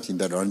mentioned something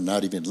that are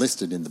not even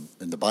listed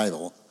in the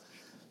Bible.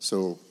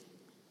 So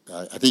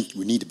I think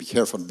we need to be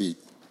careful to be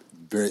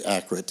very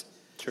accurate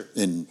Sure.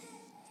 in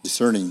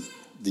discerning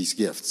these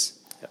gifts.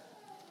 Yep.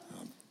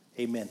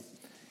 Amen.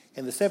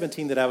 And the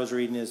 17 that I was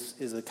reading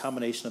is a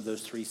combination of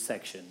those three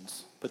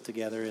sections put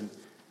together. And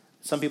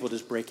some people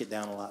just break it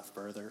down a lot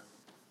further.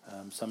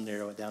 Some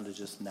narrow it down to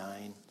just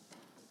 9.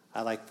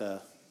 I like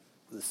the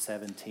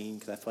 17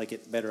 because I feel like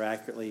it better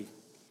accurately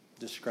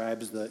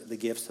describes the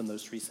gifts in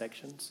those three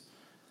sections.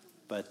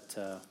 But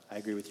I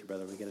agree with you,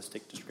 brother. We got to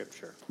stick to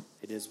Scripture.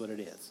 It is what it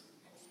is.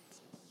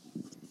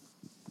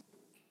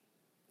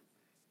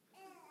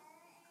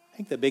 I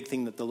think the big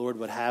thing that the Lord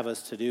would have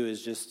us to do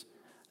is just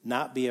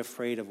not be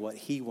afraid of what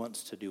He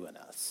wants to do in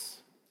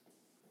us.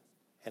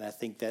 And I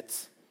think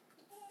that's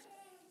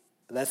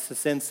the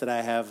sense that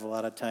I have a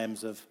lot of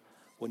times of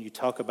when you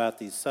talk about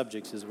these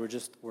subjects is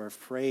we're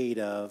afraid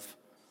of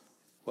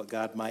what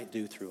God might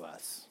do through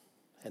us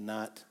and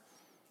not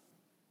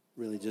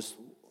really just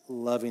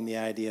loving the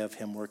idea of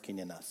Him working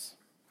in us.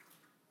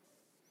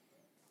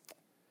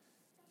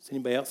 Does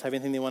anybody else have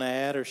anything they want to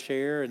add or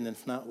share? And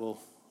if not, we'll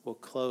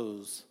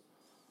close.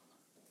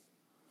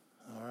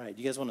 All right,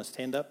 you guys want to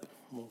stand up?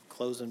 We'll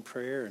close in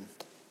prayer. And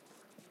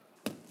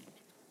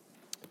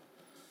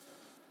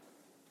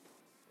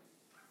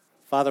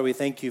Father, we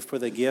thank you for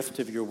the gift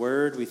of your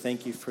word. We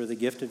thank you for the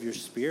gift of your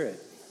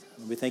Spirit.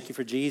 And we thank you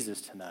for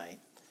Jesus tonight.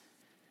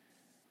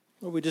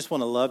 Lord, we just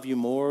want to love you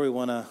more. We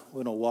want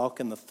to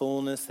walk in the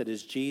fullness that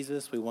is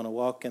Jesus. We want to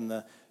walk in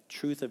the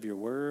truth of your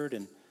word.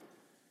 And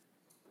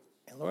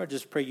Lord, I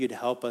just pray you'd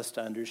help us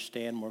to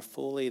understand more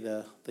fully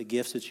the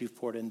gifts that you've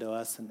poured into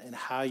us and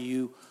how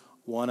you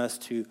want us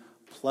to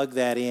plug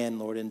that in,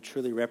 Lord, and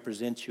truly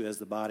represent you as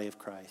the body of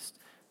Christ.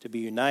 To be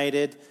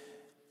united,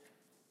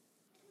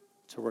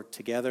 to work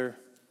together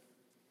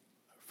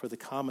for the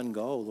common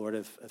goal, Lord,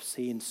 of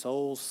seeing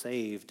souls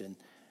saved and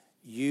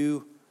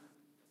you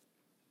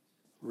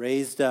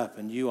raised up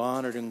and you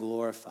honored and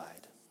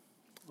glorified.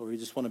 Lord, we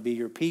just want to be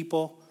your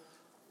people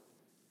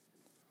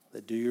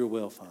that do your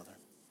will, Father.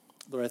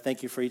 Lord, I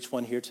thank you for each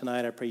one here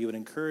tonight. I pray you would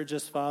encourage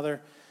us,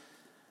 Father.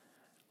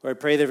 Lord, I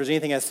pray that if there's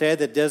anything I said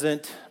that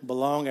doesn't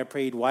belong, I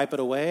pray you'd wipe it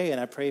away. And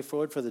I pray,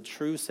 Lord, for the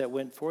truths that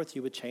went forth,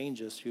 you would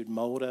change us. You'd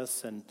mold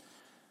us and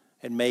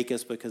make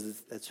us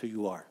because that's who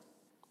you are.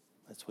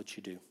 That's what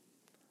you do.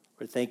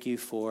 Lord, thank you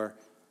for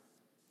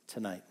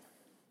tonight.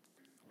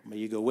 May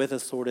you go with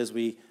us, Lord, as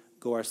we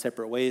go our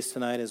separate ways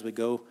tonight, as we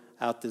go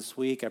out this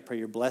week. I pray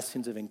your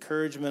blessings of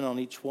encouragement on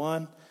each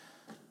one.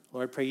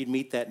 Lord, I pray you'd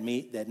meet that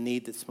need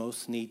that's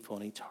most needful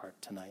in each heart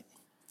tonight.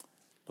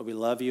 Lord, we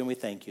love you and we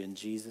thank you in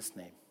Jesus'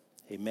 name.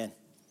 Amen.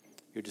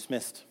 You're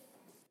dismissed.